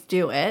always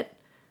do it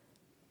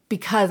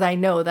because I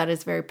know that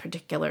is very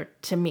particular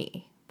to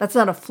me. That's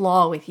not a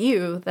flaw with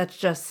you. That's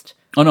just...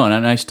 Oh, no,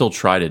 and I still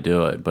try to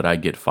do it, but I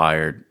get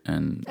fired.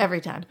 And every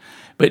time.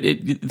 But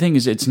the thing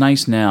is, it's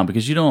nice now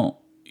because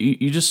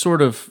you just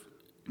sort of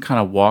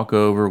kind of walk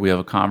over, we have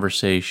a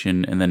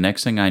conversation, and the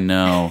next thing I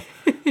know,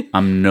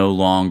 I'm no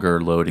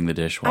longer loading the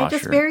dishwasher. I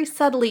just very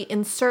subtly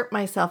insert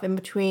myself in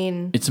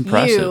between It's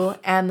impressive. You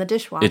and the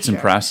dishwasher. It's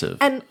impressive.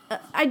 And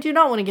I do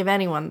not want to give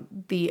anyone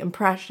the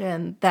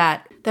impression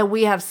that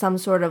we have some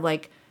sort of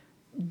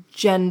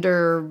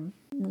gender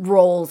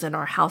roles in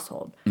our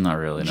household. Not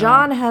really, no.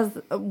 John has,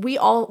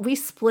 we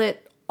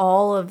split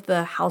all of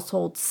the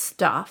household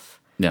stuff.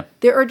 Yeah.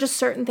 There are just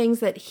certain things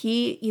that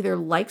he either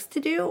likes to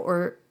do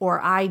or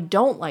I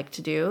don't like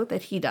to do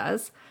that he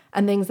does,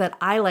 and things that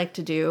I like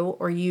to do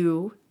or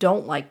you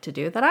don't like to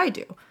do that I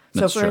do.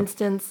 That's so for true.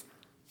 instance,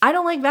 I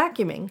don't like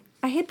vacuuming.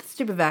 I hate the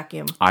stupid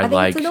vacuum. I think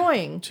like it's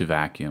annoying. to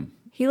vacuum.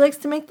 He likes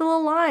to make the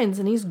little lines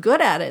and he's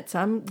good at it. So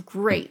I'm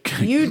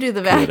great. You do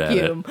the Good at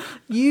vacuum.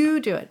 You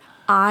do it.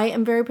 I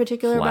am very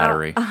particular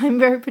Flattery.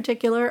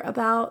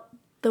 about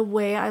the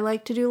way I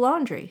like to do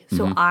laundry.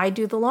 So I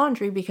do the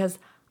laundry because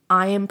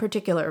I am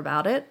particular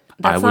about it.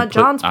 That's not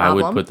John's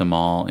problem. I would put them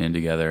all in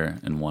together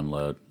in one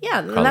load. Yeah,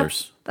 and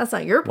Colors. that's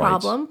not your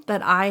Whites. problem.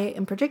 That I,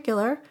 in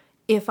particular,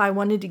 if I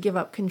wanted to give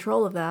up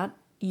control of that,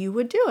 you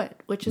would do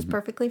it, which is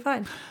perfectly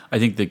fine. I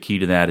think the key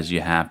to that is you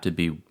have to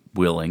be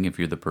willing, if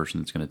you're the person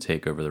that's going to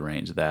take over the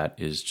reins of that,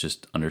 is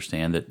just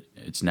understand that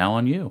it's now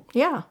on you.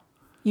 Yeah.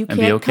 You And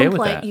can't be okay with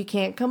complain. that. You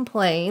can't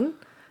complain,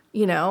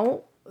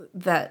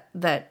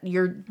 that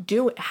you're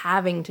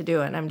having to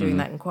do it, and I'm doing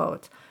that in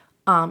quotes.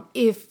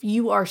 If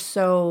you are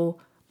so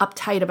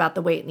uptight about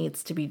the way it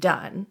needs to be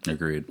done.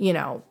 Agreed.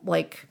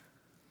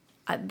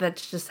 That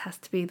just has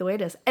to be the way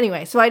it is.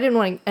 Anyway, so I didn't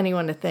want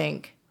anyone to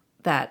think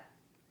that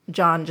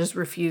John just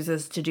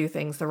refuses to do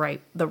things the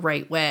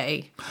right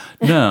way.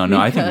 No,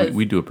 I think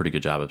we do a pretty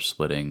good job of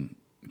splitting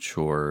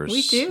chores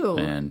We do.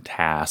 and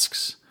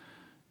tasks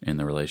in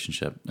the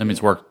relationship. I mean,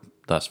 it's worked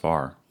thus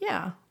far.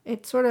 Yeah,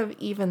 it sort of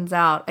evens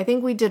out. I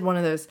think we did one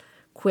of those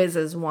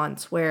quizzes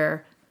once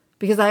where,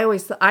 because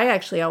I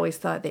actually always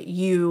thought that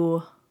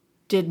you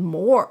did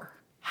more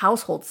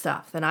household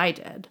stuff than I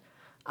did.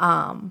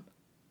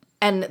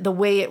 And the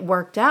way it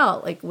worked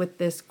out, like with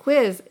this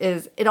quiz,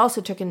 is it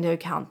also took into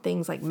account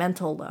things like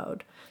mental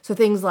load. So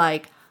things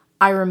like,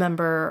 I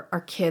remember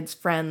our kids'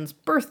 friends'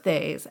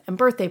 birthdays and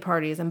birthday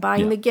parties and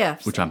buying the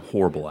gifts. Which I'm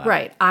horrible at.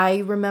 Right. I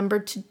remember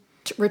to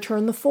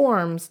return the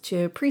forms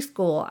to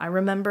preschool. I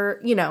remember,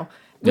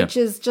 which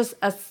is just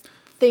a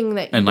thing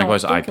that you And don't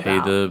likewise, I think pay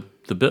about.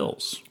 the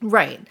bills.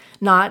 Right.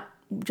 Not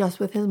just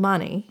with his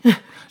money.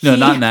 No,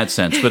 not in that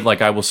sense, but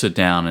like I will sit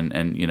down and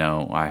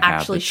I have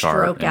Actually the chart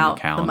stroke and out the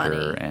the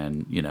calendar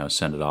money. and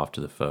send it off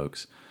to the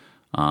folks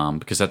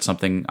because that's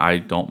something I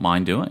don't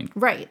mind doing.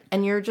 Right.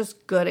 And you're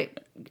just good at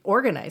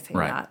organizing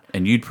Right. that.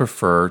 And you'd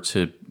prefer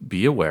to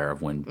be aware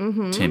of when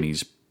Mm-hmm.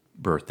 Timmy's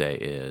birthday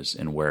is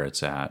and where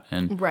it's at.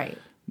 And Right.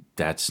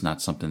 that's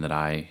not something that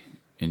I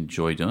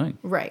enjoy doing.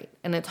 Right.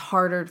 And it's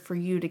harder for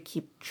you to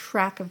keep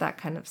track of that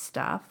kind of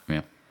stuff.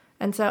 Yeah.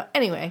 And so,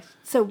 anyway,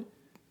 so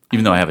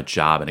Even though I have a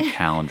job and a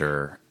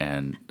calendar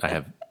and I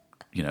have,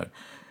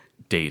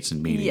 dates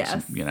and meetings,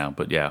 Yes.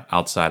 but yeah,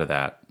 outside of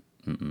that,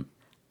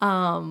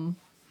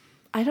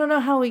 I don't know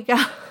how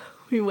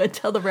we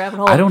went down the rabbit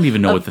hole. I don't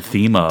even know what the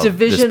theme of this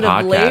division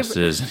of labor podcast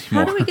is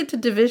anymore. How do we get to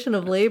division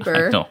of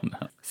labor? I don't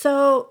know.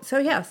 So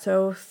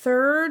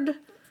third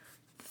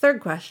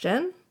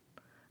question,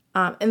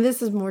 and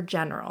this is more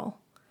general.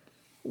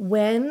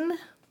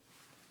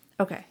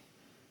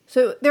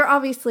 So they're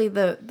obviously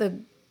the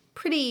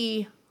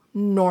pretty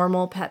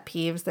normal pet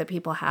peeves that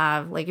people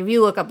have. Like if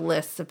you look up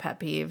lists of pet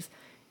peeves,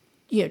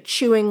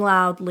 chewing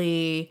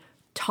loudly,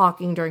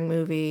 talking during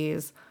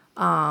movies.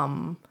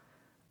 Not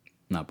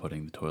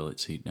putting the toilet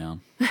seat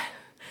down.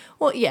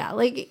 Well, yeah,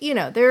 like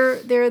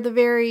they're the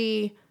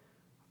very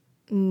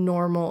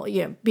normal,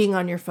 being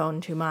on your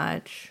phone too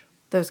much,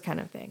 those kind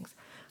of things.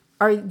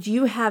 Do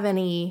you have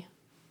any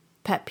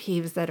pet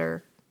peeves that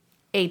are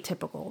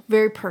atypical,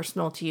 very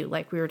personal to you,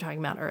 like we were talking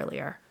about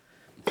earlier?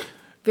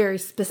 Very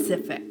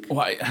specific.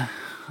 Well,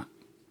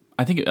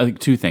 I think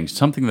two things.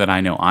 Something that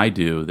I know I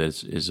do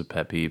that is a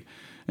pet peeve,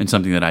 and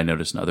something that I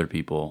notice in other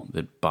people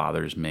that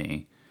bothers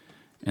me.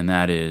 And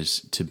that is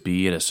to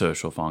be at a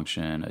social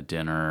function, a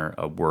dinner,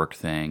 a work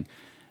thing,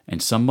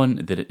 and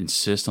someone that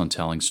insists on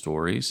telling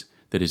stories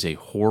that is a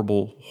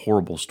horrible,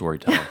 horrible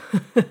storyteller.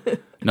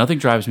 Nothing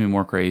drives me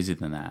more crazy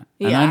than that.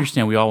 And Yeah. I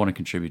understand we all want to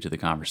contribute to the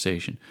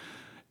conversation.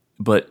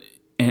 But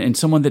and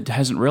someone that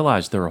hasn't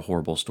realized they're a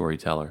horrible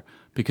storyteller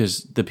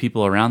because the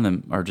people around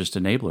them are just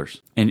enablers.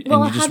 And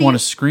Well, you how just do want you-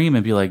 to scream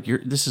and be like,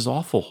 this is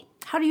awful.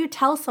 How do you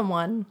tell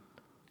someone?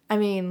 I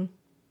mean,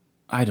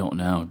 I don't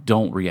know.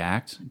 Don't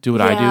react. Do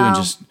what I do and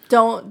just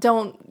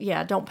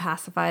don't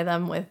pacify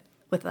them with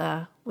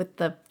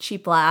the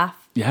cheap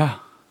laugh. yeah.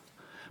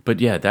 But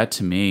yeah, that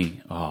to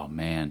me, oh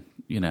man,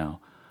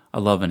 I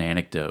love an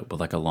anecdote, but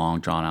like a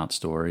long drawn out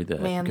story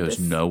that Man, goes this-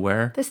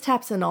 nowhere. This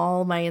taps in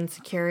all my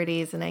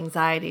insecurities and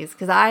anxieties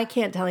because I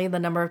can't tell you the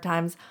number of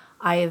times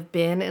I have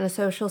been in a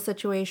social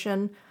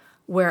situation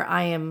where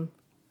I am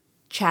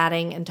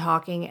chatting and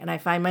talking and I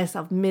find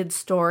myself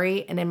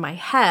mid-story and in my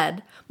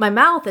head, my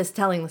mouth is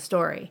telling the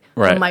story.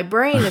 Right. And my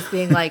brain is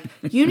being like,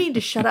 you need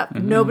to shut up.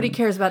 Nobody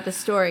cares about this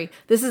story.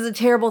 This is a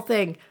terrible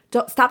thing.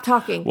 Don't stop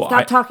talking. Well,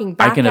 Stop talking.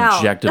 Back I can out.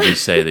 objectively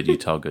say that you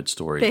tell good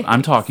stories. I'm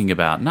Thanks. talking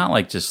about not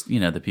like just,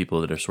 the people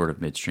that are sort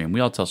of midstream. We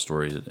all tell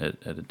stories at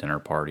a dinner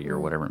party or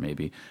whatever it may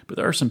be. But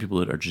there are some people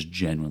that are just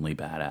genuinely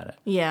bad at it.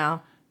 Yeah.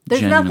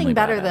 There's Genuinely nothing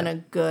better bad than at a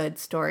good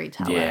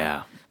storyteller.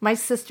 Yeah. My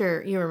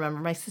sister, you remember,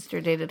 my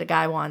sister dated a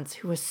guy once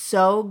who was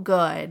so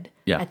good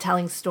Yeah. at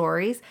telling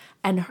stories.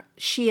 And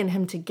she and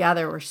him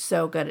together were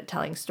so good at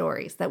telling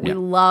stories that we Yeah.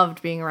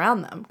 loved being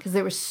around them because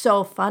they were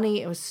so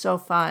funny. It was so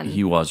fun.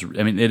 He was,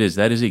 I mean, that is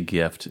a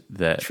gift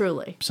that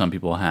Truly. some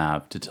people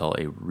have to tell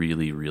a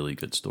really, really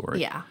good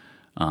story. Yeah.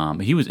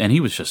 He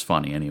was just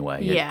funny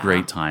anyway. He had Yeah,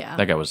 great time. yeah.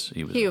 That guy was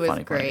He a was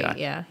funny great. guy.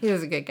 Yeah. He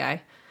was a good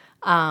guy.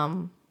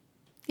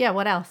 Yeah.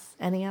 What else?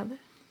 Any other?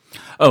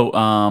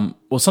 Oh,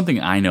 well, something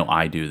I know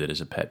I do that is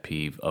a pet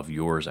peeve of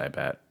yours, I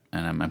bet,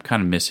 and I'm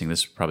kind of missing.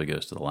 This probably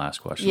goes to the last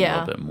question a Yeah.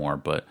 little bit more,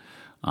 but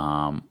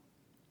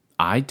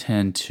I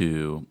tend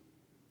to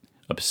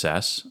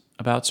obsess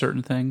about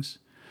certain things.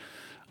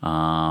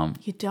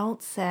 You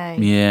don't say.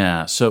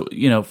 Yeah. So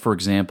for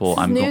example,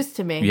 This is news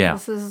to me. Yeah.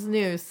 This is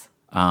news.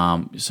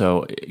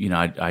 So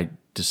I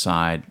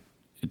decide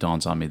it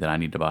dawns on me that I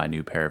need to buy a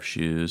new pair of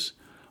shoes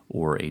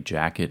or a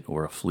jacket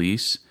or a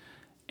fleece,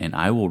 and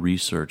I will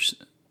research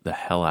the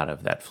hell out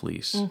of that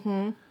fleece.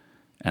 Mm-hmm.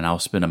 And I'll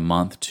spend a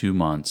month, 2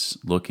 months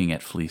looking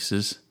at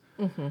fleeces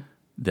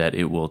that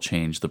it will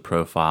change the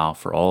profile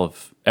for all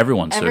of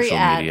everyone's social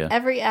media.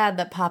 Every ad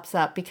that pops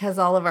up, because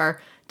all of our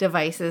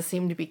devices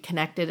seem to be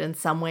connected in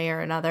some way or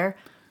another,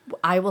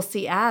 I will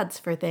see ads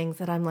for things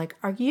that I'm like,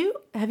 have you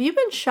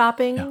been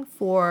shopping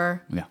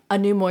for Yeah. a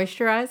new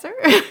moisturizer?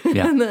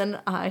 Yeah. And then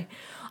I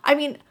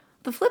mean,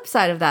 the flip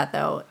side of that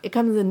though, it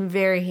comes in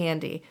very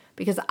handy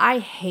because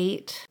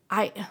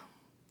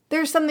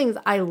there's some things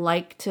I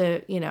like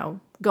to,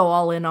 go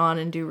all in on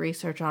and do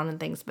research on and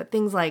things. But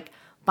things like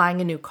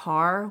buying a new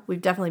car,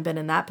 we've definitely been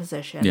in that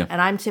position. Yeah.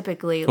 And I'm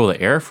typically Well, the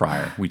air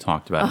fryer we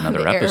talked about in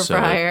another the air episode.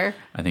 fryer.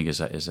 I think is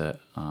a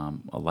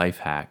life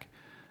hack.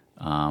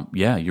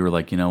 Yeah, you were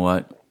like, you know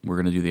what? We're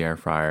gonna do the air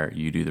fryer.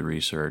 You do the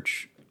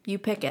research. you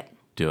pick it.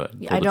 Do it.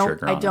 Pull the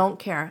trigger on I it. don't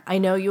care. I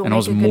know you'll And make I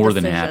was a good more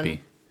than decision.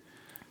 happy.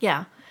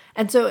 Yeah.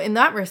 And so in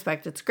that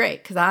respect, it's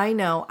great because I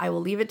know I will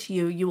leave it to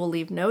you. You will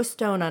leave no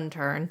stone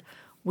unturned.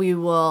 We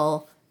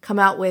will come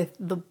out with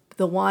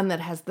the one that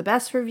has the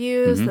best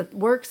reviews, that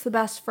works the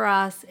best for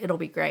us. It'll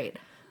be great.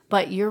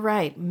 But you're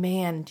right,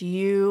 man.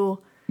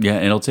 Yeah,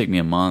 it'll take me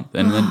a month,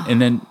 and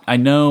then I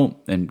know,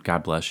 and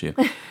God bless you.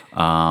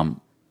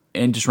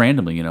 And just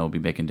randomly, I'll be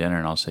making dinner,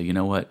 and I'll say, you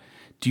know what?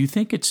 Do you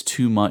think it's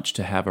too much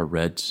to have a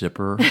red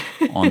zipper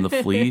on the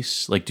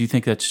fleece? Like, do you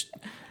think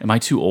am I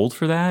too old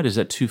for that? Is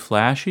that too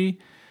flashy?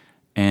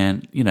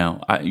 And,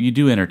 you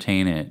do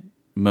entertain it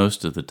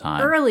most of the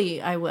time.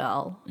 Early, I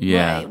will.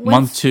 Yeah. Right.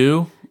 Month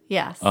 2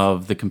 Yes.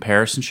 of the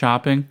comparison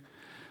shopping.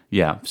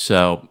 Yeah.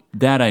 So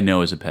that I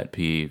know is a pet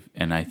peeve.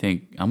 And I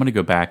think I'm going to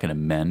go back and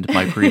amend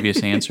my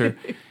previous answer.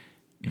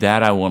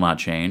 That I will not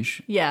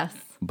change, Yes.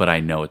 but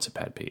I know it's a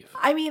pet peeve.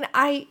 I mean,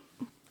 I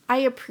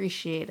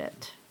appreciate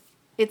it.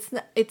 It's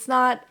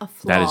not a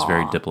flaw. That is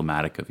very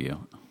diplomatic of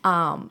you.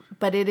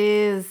 But it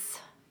is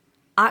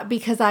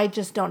because I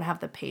just don't have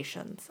the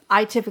patience.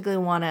 I typically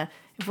want to,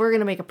 if we're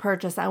going to make a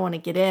purchase, I want to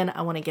get in,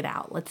 I want to get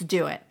out. Let's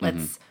do it.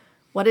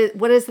 What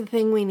is the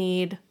thing we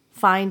need?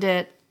 Find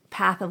it.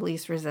 Path of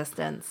least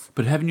resistance.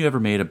 But haven't you ever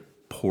made a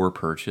poor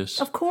purchase?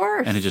 Of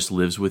course. And it just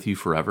lives with you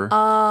forever?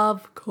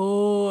 Of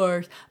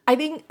course. I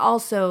think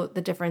also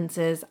the difference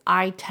is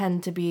I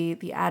tend to be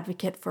the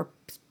advocate for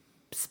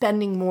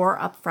spending more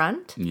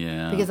upfront.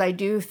 Yeah. Because I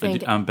do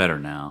think I'm better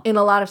now. in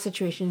a lot of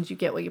situations you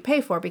get what you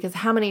pay for, because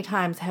how many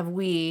times have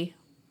we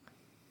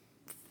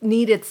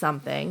needed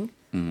something,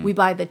 we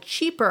buy the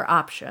cheaper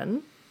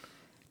option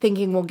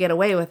thinking we'll get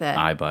away with it,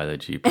 I buy the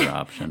cheaper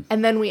option.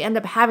 and then we end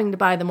up having to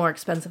buy the more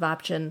expensive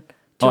option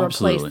to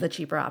replace the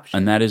cheaper option.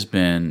 And that has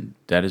been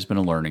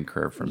a learning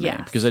curve for me.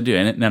 Yes. Because I do.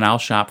 And then I'll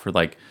shop for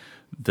like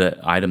the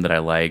item that I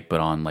like,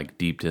 but on like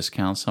deep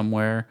discount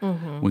somewhere,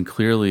 when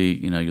clearly,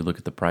 you look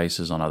at the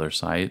prices on other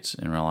sites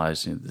and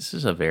realize this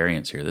is a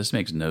variance here. This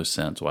makes no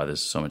sense why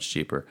this is so much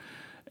cheaper.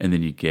 And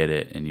then you get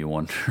it and you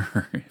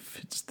wonder if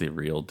it's the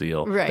real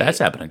deal. Right. That's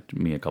happened to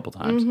me a couple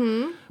times.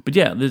 But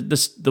yeah,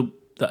 the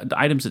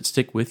items that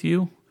stick with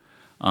you.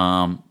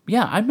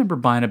 Yeah, I remember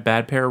buying a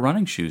bad pair of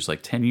running shoes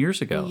like 10 years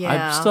ago.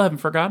 Yeah. I still haven't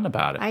forgotten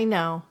about it. I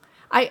know.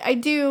 I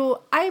do.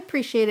 I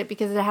appreciate it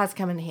because it has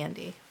come in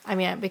handy. I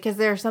mean, because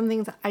there are some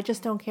things I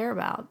just don't care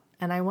about,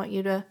 and I want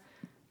you to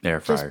Air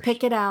fryers. just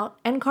pick it out.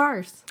 And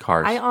cars.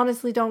 Cars. I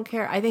honestly don't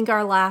care. I think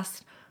our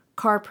last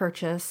car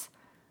purchase,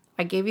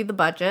 I gave you the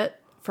budget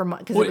for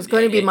because it was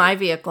going to be my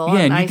vehicle. Yeah,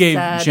 and you I gave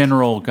said,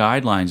 general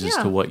guidelines as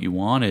Yeah. to what you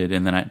wanted,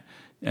 and then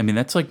I mean,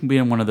 that's like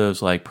being one of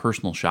those like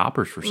personal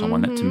shoppers for someone.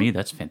 That to me,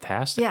 that's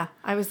fantastic. Yeah,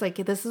 I was like,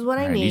 this is what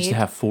I It need. needs to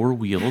have 4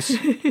 wheels,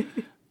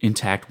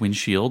 intact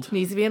windshield.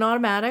 Needs to be an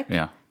automatic.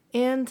 Yeah,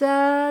 And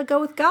go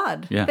with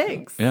God. yeah,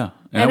 Thanks. yeah,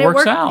 and it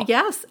works out.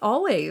 Yes,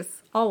 always.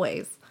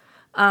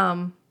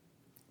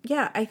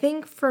 Yeah, I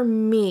think for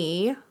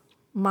me,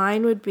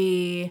 mine would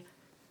be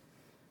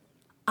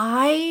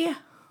I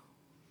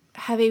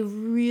have a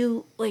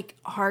real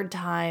hard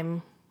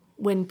time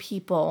when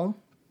people,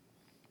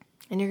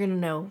 and you're going to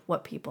know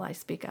what people I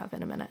speak of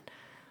in a minute,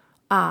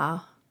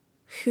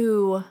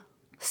 who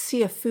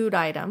see a food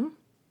item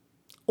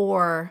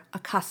or a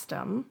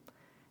custom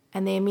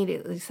and they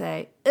immediately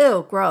say,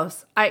 ew,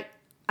 gross. I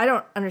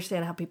don't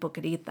understand how people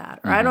could eat that.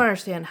 Or I don't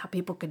understand how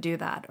people could do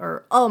that.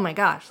 Or, oh my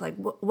gosh,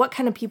 what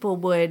kind of people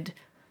would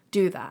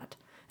do that?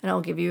 And I'll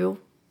give you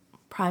a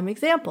prime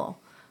example.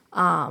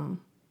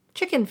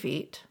 Chicken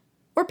feet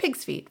or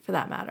pig's feet, for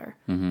that matter.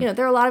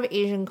 There are a lot of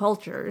Asian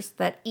cultures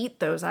that eat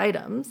those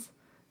items.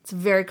 It's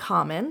very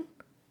common.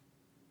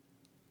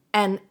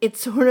 And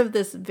it's sort of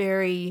this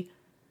very,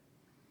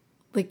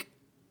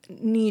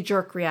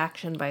 knee-jerk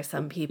reaction by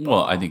some people.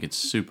 Well, I think it's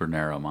super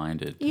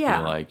narrow-minded to Yeah.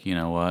 be like, you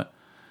know what?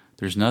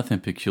 There's nothing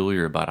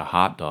peculiar about a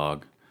hot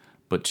dog,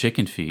 but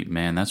chicken feet,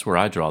 man, that's where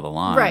I draw the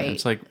line. Right.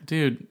 It's like,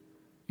 dude,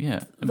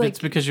 yeah, it's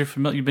because you're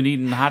familiar. You've been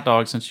eating hot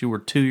dogs since you were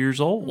 2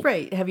 years old.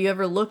 Right. Have you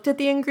ever looked at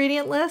the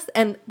ingredient list?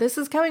 And this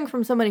is coming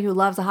from somebody who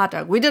loves a hot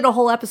dog. We did a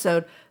whole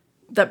episode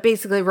that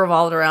basically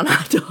revolved around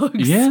hot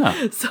dogs.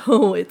 Yeah.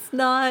 So it's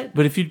not...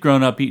 But if you'd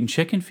grown up eating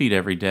chicken feet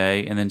every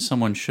day, and then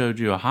someone showed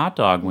you a hot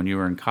dog when you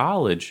were in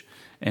college,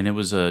 and it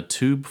was a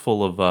tube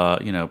full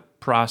of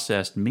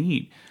processed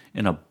meat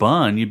in a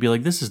bun, you'd be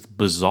like, "This is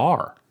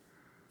bizarre."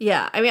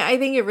 Yeah. I mean, I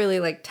think it really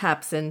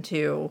taps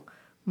into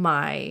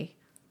my,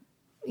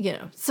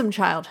 some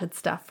childhood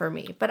stuff for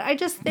me. But I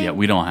just think... Yeah,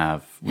 we don't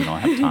have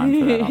time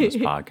for that on this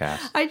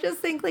podcast. I just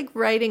think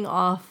writing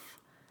off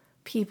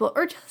people,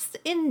 or just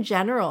in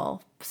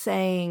general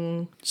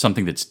saying...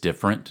 Something that's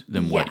different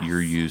than what Yes.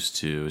 you're used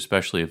to,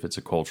 especially if it's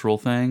a cultural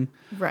thing,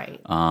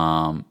 Right.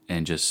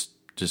 and just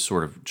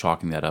sort of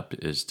chalking that up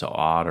as to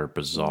odd or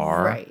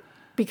bizarre. Right.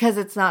 because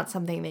it's not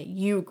something that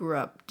you grew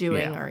up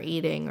doing Yeah. or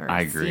eating or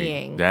I agree.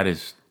 seeing. That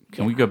is.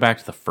 Can we go back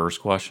to the first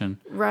question?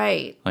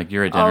 Right. Like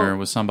you're at dinner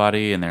with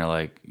somebody and they're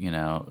like,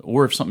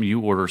 or if something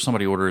you order,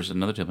 somebody orders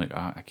another time, like,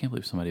 I can't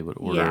believe somebody would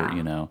order,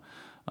 Yeah.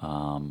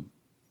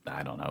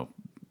 I don't know,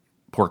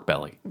 pork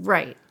belly.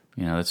 Right.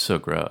 That's so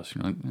gross.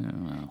 You're like,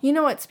 well. You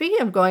know what?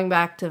 Speaking of going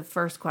back to the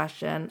first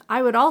question,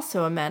 I would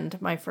also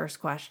amend my first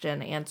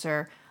question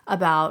answer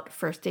about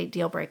first date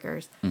deal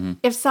breakers. Mm-hmm.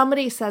 If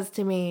somebody says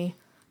to me,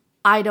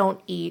 I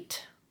don't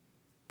eat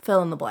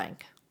fill in the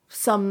blank,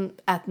 some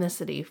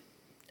ethnicity,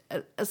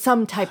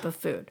 some type of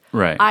food.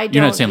 Right. I don't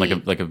You're not saying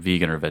eat, like a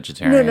vegan or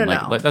vegetarian.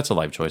 No. Like that's a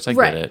life choice. I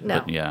right, get it. no.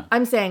 But yeah.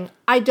 I'm saying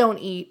I don't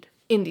eat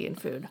Indian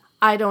food.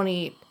 I don't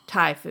eat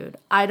Thai food.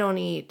 I don't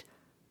eat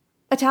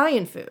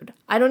Italian food.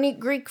 I don't eat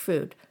Greek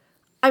food.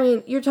 I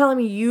mean, you're telling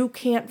me you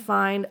can't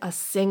find a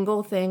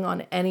single thing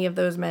on any of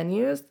those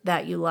menus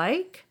that you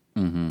like?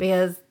 Mm-hmm.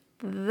 Because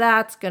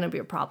that's going to be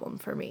a problem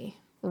for me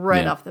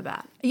right Yeah. off the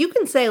bat. You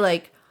can say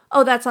like,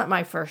 oh, that's not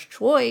my first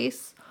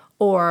choice,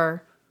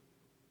 or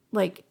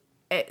like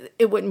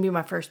it wouldn't be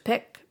my first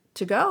pick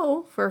to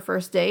go for a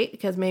first date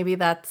because maybe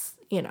that's,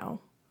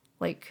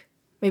 like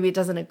maybe it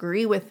doesn't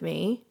agree with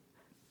me,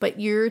 but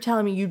you're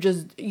telling me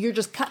you're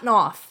just cutting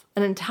off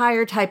an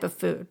entire type of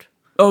food.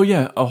 Oh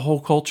yeah, a whole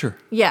culture.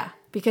 Yeah,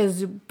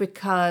 because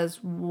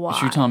why?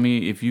 So you're telling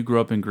me if you grew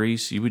up in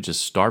Greece, you would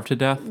just starve to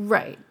death?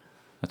 Right.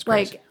 That's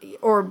crazy. Like,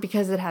 or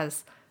because it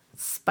has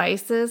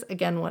spices.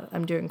 Again, what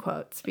I'm doing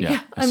quotes. Because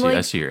Yeah,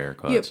 I see your air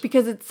quotes. Yeah,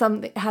 because it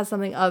has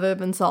something other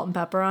than salt and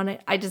pepper on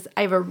it. I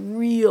have a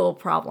real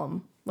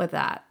problem with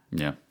that.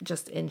 Yeah.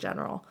 Just in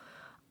general.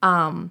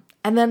 And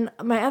then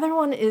my other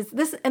one is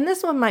this, and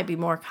this one might be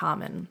more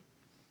common.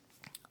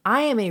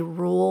 I am a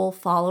rule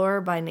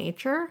follower by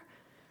nature,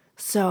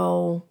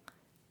 so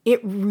it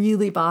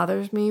really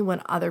bothers me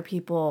when other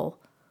people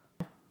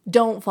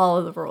don't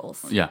follow the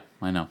rules. Yeah,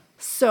 I know.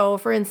 So,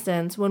 for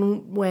instance,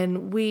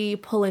 when we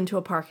pull into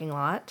a parking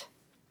lot,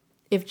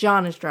 if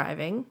John is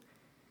driving,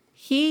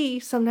 he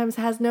sometimes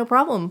has no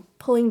problem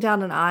pulling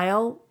down an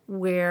aisle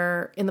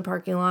in the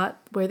parking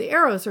lot where the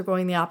arrows are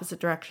going the opposite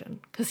direction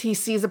because he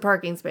sees a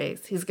parking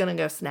space. He's going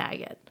to go snag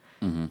it.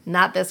 Mm-hmm.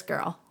 Not this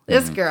girl.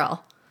 This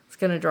girl is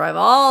going to drive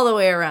all the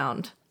way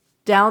around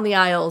down the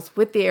aisles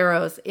with the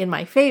arrows in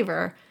my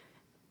favor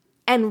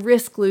and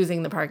risk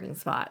losing the parking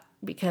spot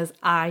because it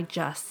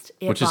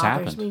Which has bothers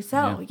happened. me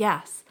so.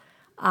 Yeah. Yes.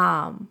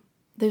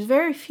 There's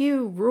very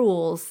few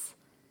rules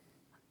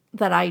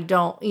that I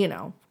don't,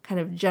 kind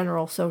of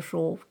general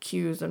social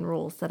cues and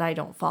rules that I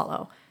don't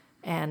follow.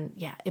 And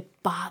yeah, it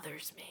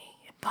bothers me.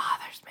 It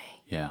bothers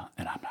me. Yeah,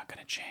 and I'm not going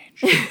to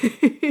change.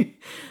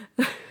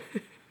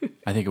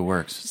 I think it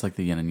works. It's like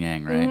the yin and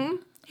yang, right? Mm-hmm.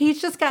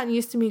 He's just gotten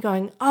used to me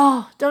going,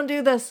 oh, don't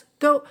do this.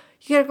 Go.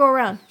 You got to go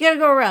around. You got to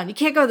go around. You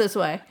can't go this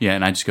way. Yeah,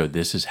 and I just go,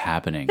 this is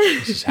happening.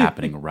 This is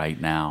happening right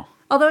now.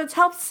 Although it's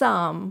helped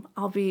some,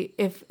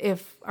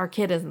 if our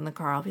kid is in the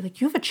car, I'll be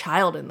like, you have a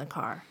child in the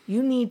car.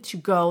 You need to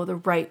go the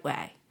right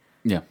way.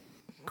 Yeah.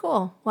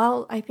 Cool.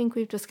 Well, I think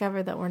we've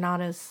discovered that we're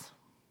not as,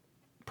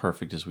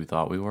 Perfect as we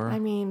thought we were. I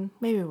mean,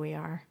 maybe we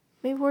are.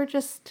 Maybe we're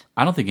just.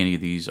 I don't think any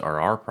of these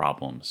are our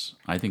problems.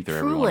 I think they're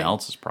everyone Truly.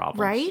 else's problems.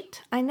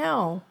 Right? I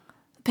know.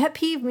 Pet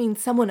peeve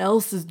means someone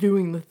else is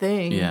doing the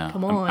thing. Yeah.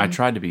 Come on. I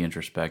tried to be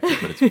introspective,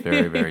 but it's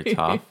very, very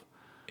tough.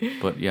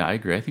 But yeah, I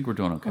agree. I think we're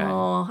doing okay.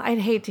 Oh, I'd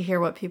hate to hear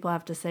what people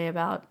have to say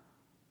about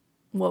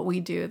what we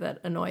do that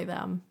annoy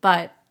them.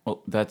 But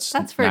Well, that's for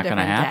a not going to different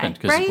happen day,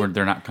 because right?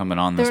 they're not coming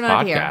on they're this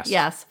not podcast. here.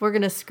 Yes, we're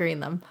going to screen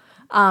them.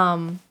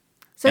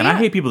 So And yeah. I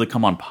hate people that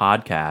come on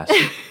podcasts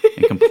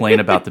and complain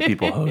about the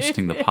people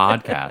hosting the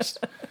podcast.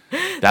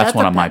 That's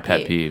one a of my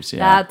pet peeves. Yeah.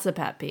 That's a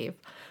pet peeve.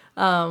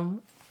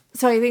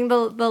 So I think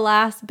the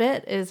last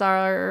bit is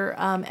our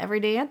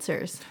everyday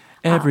answers.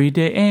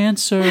 Everyday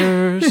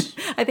answers.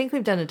 I think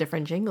we've done a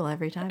different jingle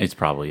every time. It's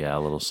probably, a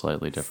little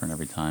slightly different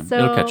every time. So-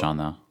 It'll catch on,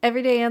 though.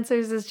 Everyday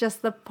answers is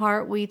just the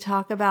part we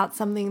talk about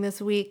something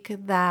this week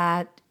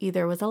that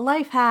either was a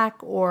life hack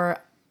or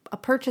a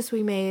purchase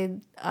we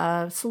made,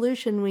 a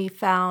solution we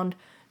found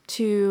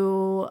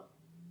to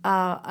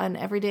an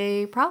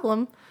everyday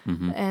problem.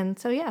 Mm-hmm. And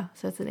so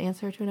it's an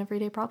answer to an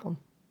everyday problem.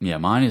 Yeah,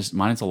 mine is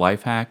a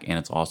life hack, and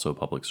it's also a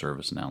public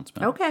service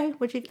announcement. Okay,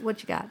 what you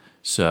got?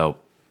 So,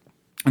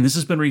 and this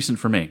has been recent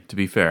for me, to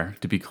be fair,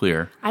 to be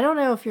clear. I don't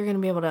know if you're going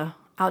to be able to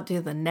outdo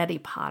the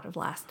neti pot of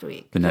last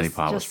week. The neti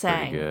pot was pretty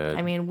saying. good.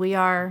 I mean, we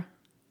are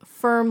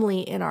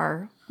firmly in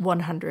our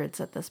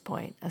 100s at this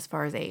point as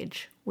far as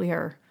age.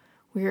 We're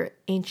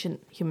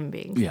ancient human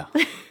beings. Yeah.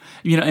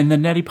 And the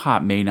neti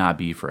pot may not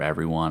be for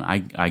everyone.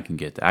 I can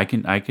get that. I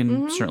can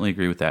Mm-hmm. certainly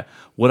agree with that.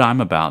 What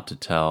I'm about to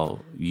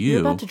tell you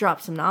You're about to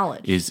drop some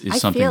knowledge. is I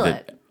something feel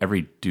that it.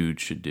 every dude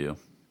should do.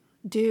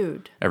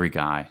 Dude, Every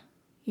guy.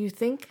 you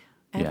think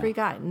every Yeah.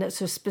 guy? No,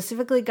 so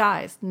specifically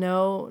guys,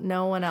 no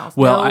one else.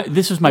 Well, No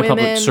this was my public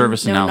women,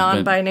 service no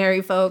announcement.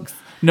 non-binary folks.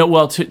 No,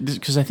 well,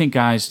 because I think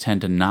guys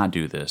tend to not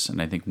do this, and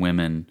I think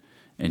women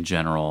in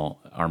general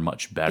are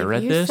much better If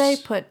at you this. say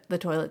put the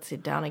toilet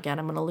seat down again,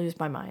 I'm going to lose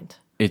my mind.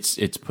 It's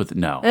put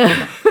no,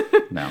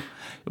 No.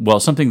 Well,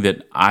 something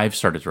that I've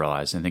started to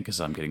realize, I think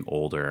because I'm getting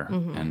older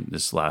and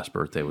this last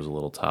birthday was a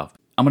little tough,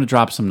 I'm going to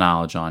drop some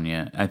knowledge on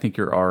you. I think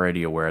you're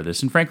already aware of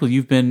this. And frankly,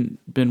 you've been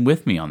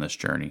with me on this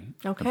journey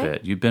a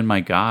bit. You've been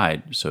my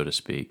guide, so to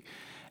speak.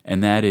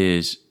 And that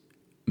is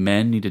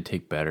men need to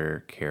take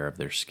better care of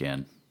their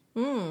skin.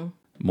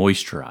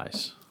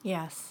 Moisturize.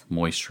 Yes.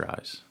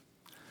 Moisturize.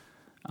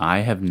 I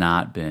have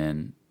not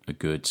been a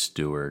good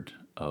steward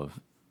of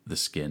the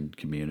skin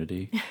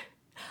community.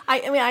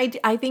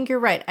 I think you're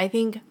right. I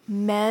think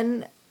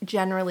men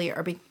generally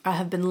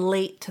have been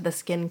late to the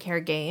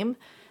skincare game,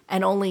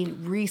 and only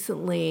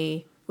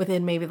recently,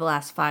 within maybe the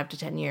last 5 to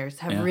 10 years,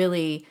 have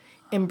really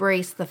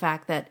embraced the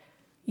fact that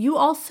you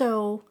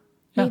also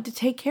need to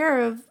take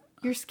care of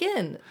your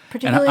skin,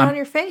 particularly on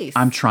your face.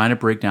 I'm trying to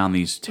break down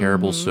these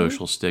terrible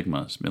social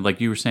stigmas. Like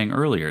you were saying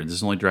earlier, this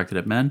is only directed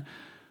at men.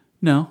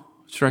 No,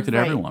 it's directed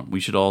at everyone. We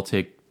should all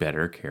take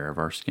better care of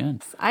our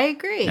skin. I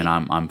agree. And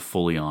I'm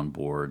fully on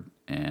board.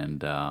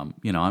 And,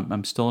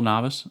 I'm still a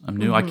novice. I'm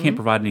new. I can't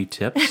provide any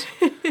tips.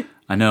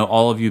 I know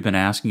all of you have been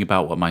asking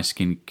about what my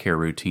skincare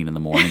routine in the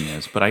morning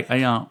is, but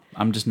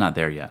I'm just not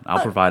there yet.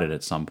 I'll provide it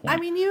at some point. I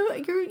mean,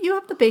 you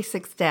have the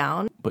basics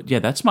down. But yeah,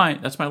 that's my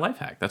life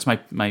hack. That's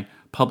my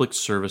public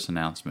service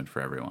announcement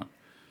for everyone.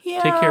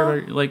 Yeah. Take care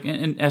of it,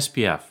 in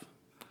SPF.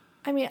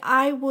 I mean,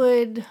 I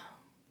would.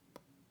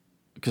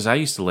 Because I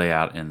used to lay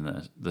out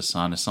in the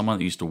sun as someone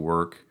that used to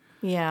work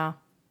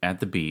at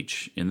the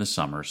beach in the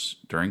summers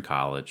during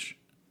college.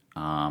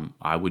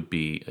 I would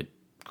be a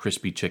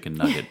crispy chicken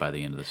nugget by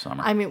the end of the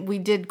summer. I mean, we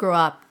did grow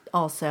up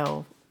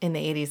also in the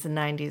 80s and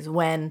 90s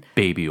when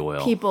baby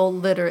oil. People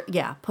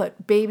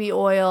put baby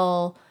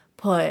oil,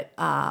 put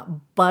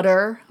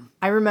butter.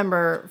 I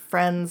remember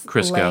friends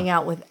Crisco. laying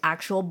out with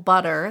actual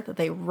butter that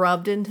they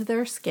rubbed into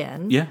their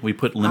skin. Yeah, we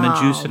put lemon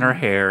juice in our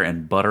hair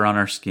and butter on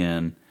our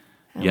skin.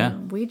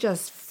 And we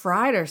just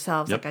fried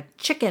ourselves like a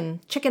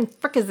chicken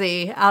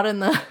fricassee out in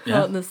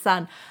the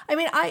sun. I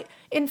mean,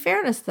 in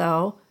fairness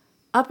though,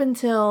 up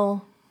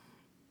until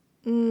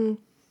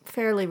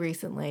fairly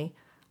recently,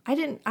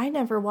 I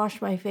never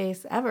washed my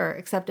face ever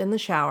except in the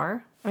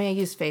shower. I mean, I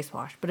used face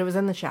wash, but it was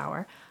in the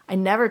shower. I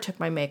never took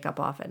my makeup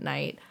off at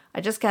night.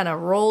 I just kind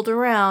of rolled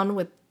around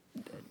with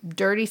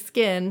dirty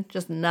skin,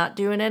 just not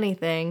doing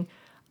anything.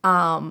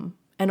 And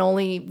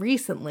only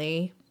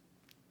recently,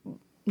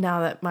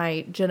 now that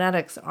my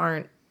genetics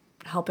aren't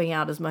helping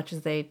out as much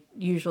as they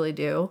usually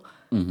do,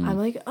 I'm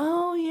like,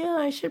 oh yeah,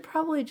 I should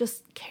probably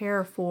just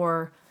care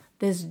for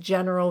this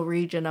general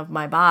region of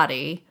my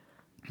body,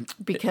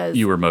 because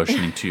you were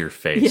motioning to your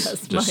face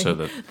so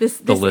that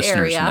the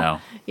listeners area,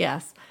 know.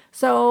 Yes.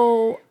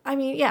 So, I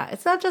mean, yeah,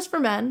 it's not just for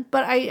men,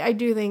 but I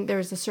do think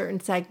there's a certain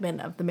segment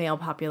of the male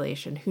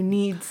population who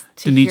needs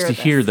to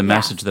hear the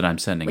message that I'm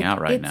sending out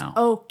right now. It's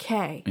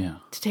okay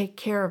to take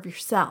care of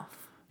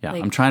yourself. Yeah,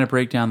 I'm trying to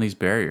break down these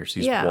barriers,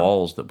 these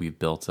walls that we've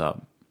built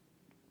up.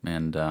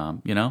 And,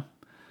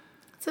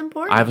 it's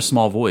important. I have a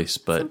small voice,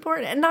 but it's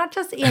important. And not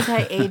just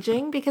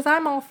anti-aging, because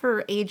I'm all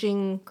for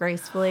aging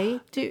gracefully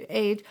to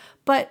age,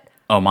 but...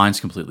 Oh, mine's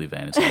completely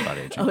vain. It's all about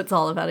aging. It's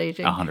all about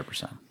aging.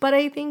 100%. But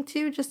I think,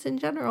 too, just in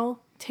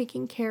general,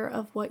 taking care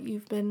of what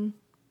you've been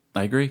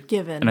I agree.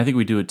 given. And I think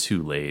we do it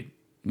too late,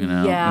 when you're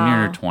in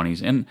your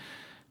 20s. And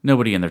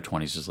nobody in their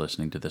 20s is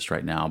listening to this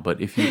right now, but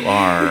if you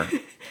are,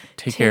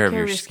 take care of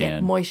your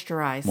skin.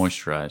 Moisturize.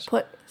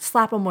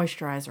 Slap a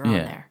moisturizer on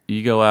there.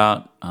 You go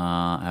out,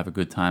 have a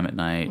good time at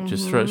night.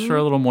 Just throw a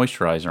little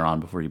moisturizer on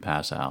before you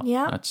pass out.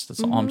 Yeah.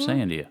 That's all I'm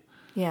saying to you.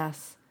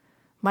 Yes.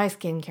 My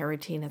skincare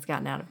routine has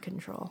gotten out of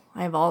control.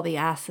 I have all the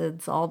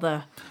acids, all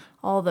the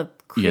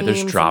creams,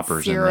 there's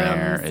droppers and in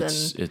there.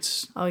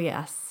 It's oh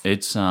yes.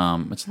 It's a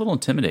little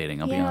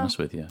intimidating, I'll be honest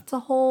with you. It's a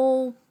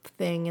whole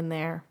thing in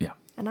there. Yeah.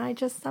 And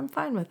I'm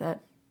fine with it.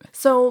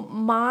 So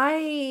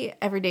my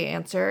everyday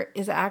answer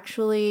is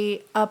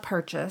actually a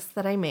purchase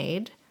that I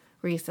made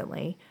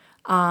recently.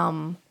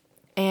 And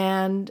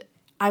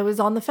I was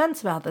on the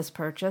fence about this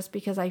purchase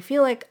because I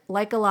feel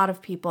like a lot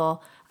of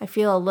people, I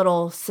feel a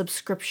little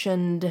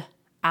subscriptioned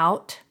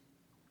out.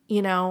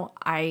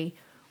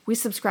 We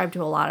subscribe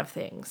to a lot of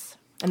things,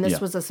 and this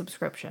was a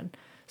subscription.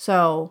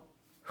 So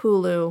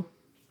Hulu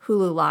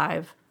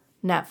Live,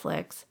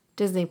 Netflix,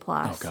 Disney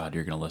Plus. Oh God,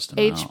 you're going to list them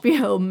out.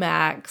 HBO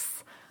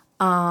Max,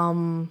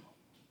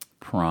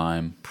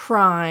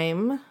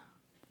 Prime,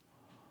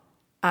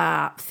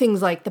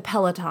 things like the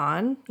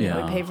Peloton. We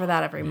pay for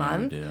that every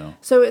month. We do.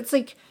 So it's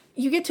like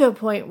you get to a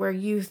point where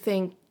you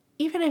think,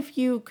 even if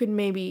you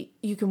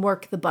can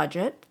work the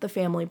budget, the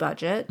family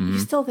budget, you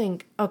still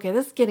think, okay,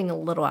 this is getting a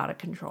little out of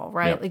control,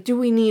 right? Yep. Like, do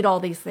we need all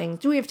these things?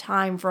 Do we have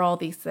time for all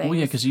these things? Well,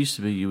 yeah, because it used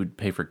to be you would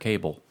pay for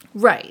cable.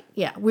 Right.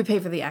 Yeah. We pay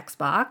for the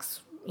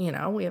Xbox. We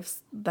have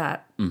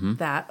that.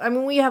 I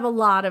mean, we have a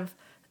lot of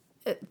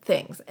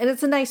things, and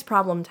it's a nice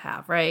problem to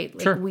have, right?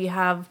 Like,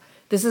 sure.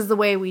 This is the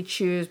way we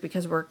choose,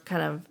 because we're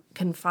kind of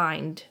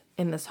confined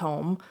in this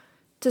home,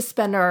 to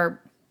spend our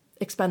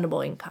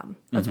expendable income.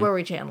 That's where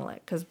we channel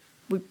it, because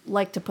we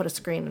like to put a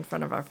screen in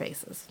front of our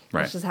faces.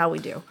 Right. That's just how we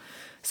do.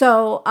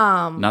 So,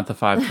 not the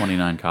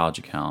 $529 college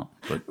account,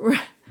 but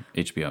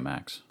HBO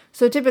Max.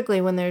 So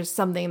typically when there's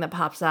something that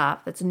pops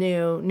up that's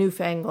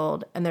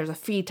newfangled, and there's a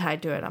fee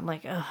tied to it, I'm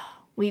like, ugh,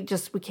 we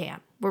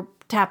can't. We're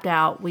tapped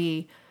out.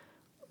 We're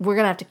going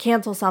to have to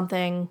cancel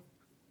something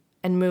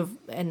and move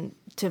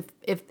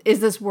is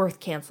this worth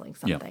canceling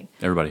something?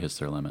 Yeah, everybody hits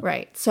their limit.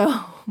 Right.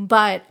 So,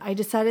 but I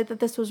decided that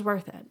this was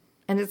worth it.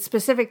 And it's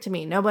specific to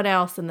me. Nobody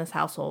else in this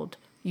household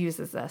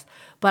uses this.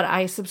 But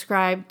I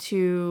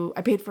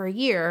paid for a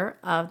year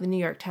of the New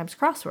York Times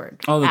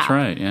crossword. Oh, that's app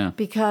right. Yeah.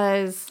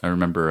 Because I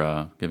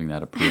remember giving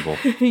that approval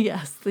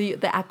yes,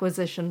 the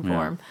acquisition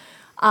form.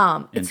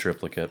 in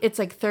triplicate. It's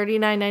like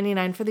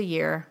 $39.99 for the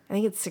year. I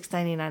think it's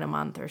 $6.99 a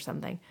month or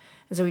something.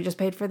 And so we just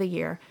paid for the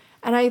year.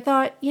 And I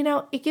thought,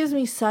 it gives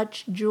me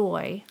such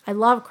joy. I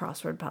love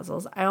crossword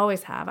puzzles. I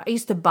always have. I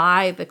used to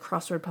buy the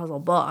crossword puzzle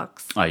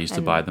books. I used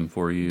to buy them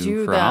for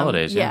you for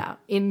holidays. Yeah,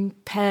 in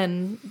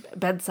pen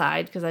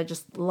bedside because I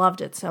just loved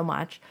it so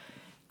much.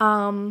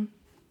 And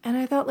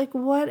I thought, like,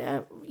 what,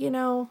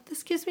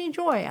 this gives me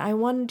joy. I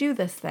want to do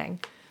this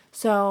thing.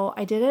 So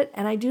I did it,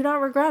 and I do not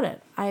regret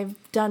it.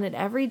 I've done it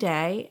every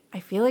day.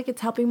 I feel like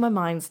it's helping my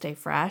mind stay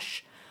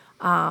fresh.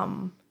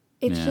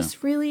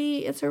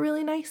 It's a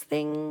really nice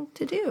thing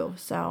to do.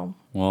 So,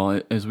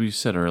 well, as we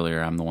said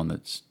earlier, I'm the one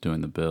that's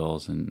doing the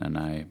bills, and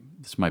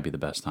this might be the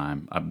best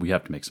time. We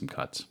have to make some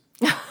cuts.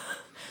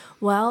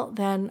 Well,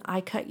 then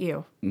I cut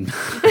you.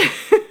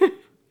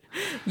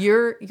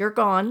 You're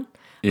gone.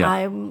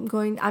 Yeah.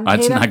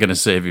 It's not going to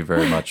save you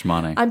very much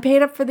money. I'm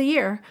paid up for the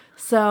year,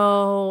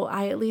 so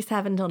I at least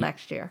have until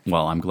next year.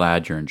 Well, I'm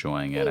glad you're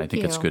enjoying it. I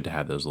think it's you. good to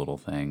have those little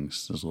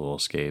things, those little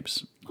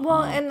escapes.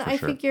 Well, and I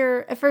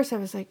figure, at first I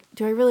was like,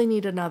 do I really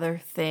need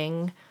another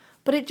thing?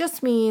 But it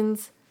just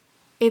means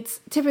it's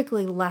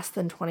typically less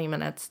than 20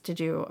 minutes to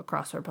do a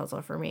crossword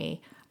puzzle for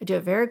me. I do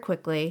it very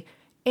quickly,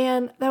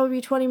 and that would be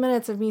 20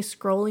 minutes of me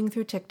scrolling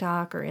through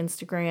TikTok or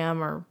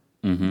Instagram or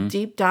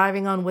deep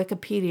diving on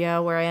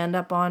Wikipedia, where I end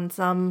up on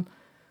some,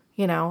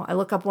 I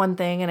look up one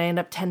thing and I end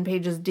up 10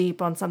 pages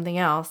deep on something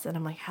else. And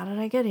I'm like, how did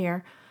I get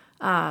here?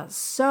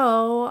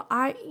 So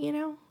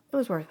it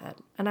was worth it,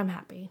 and I'm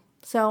happy.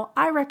 So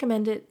I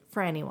recommend it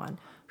for anyone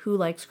who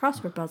likes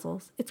crossword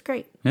puzzles. It's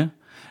great. Yeah.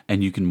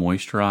 And you can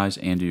moisturize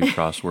and do your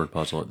crossword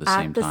puzzle at the same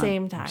time. At the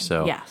same time,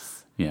 so,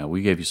 yes. Yeah,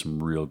 we gave you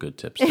some real good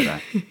tips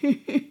today.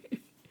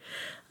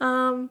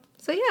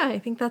 So yeah, I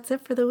think that's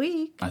it for the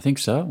week. I think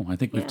so. I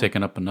think we've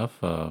taken up enough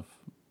of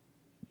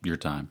your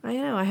time. I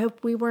know. I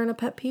hope we weren't a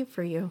pet peeve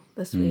for you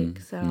this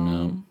week.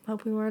 So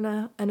hope we weren't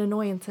an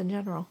annoyance in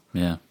general.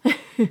 Yeah.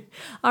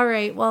 All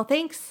right. Well,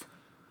 thanks.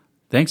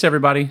 Thanks,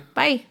 everybody.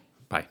 Bye.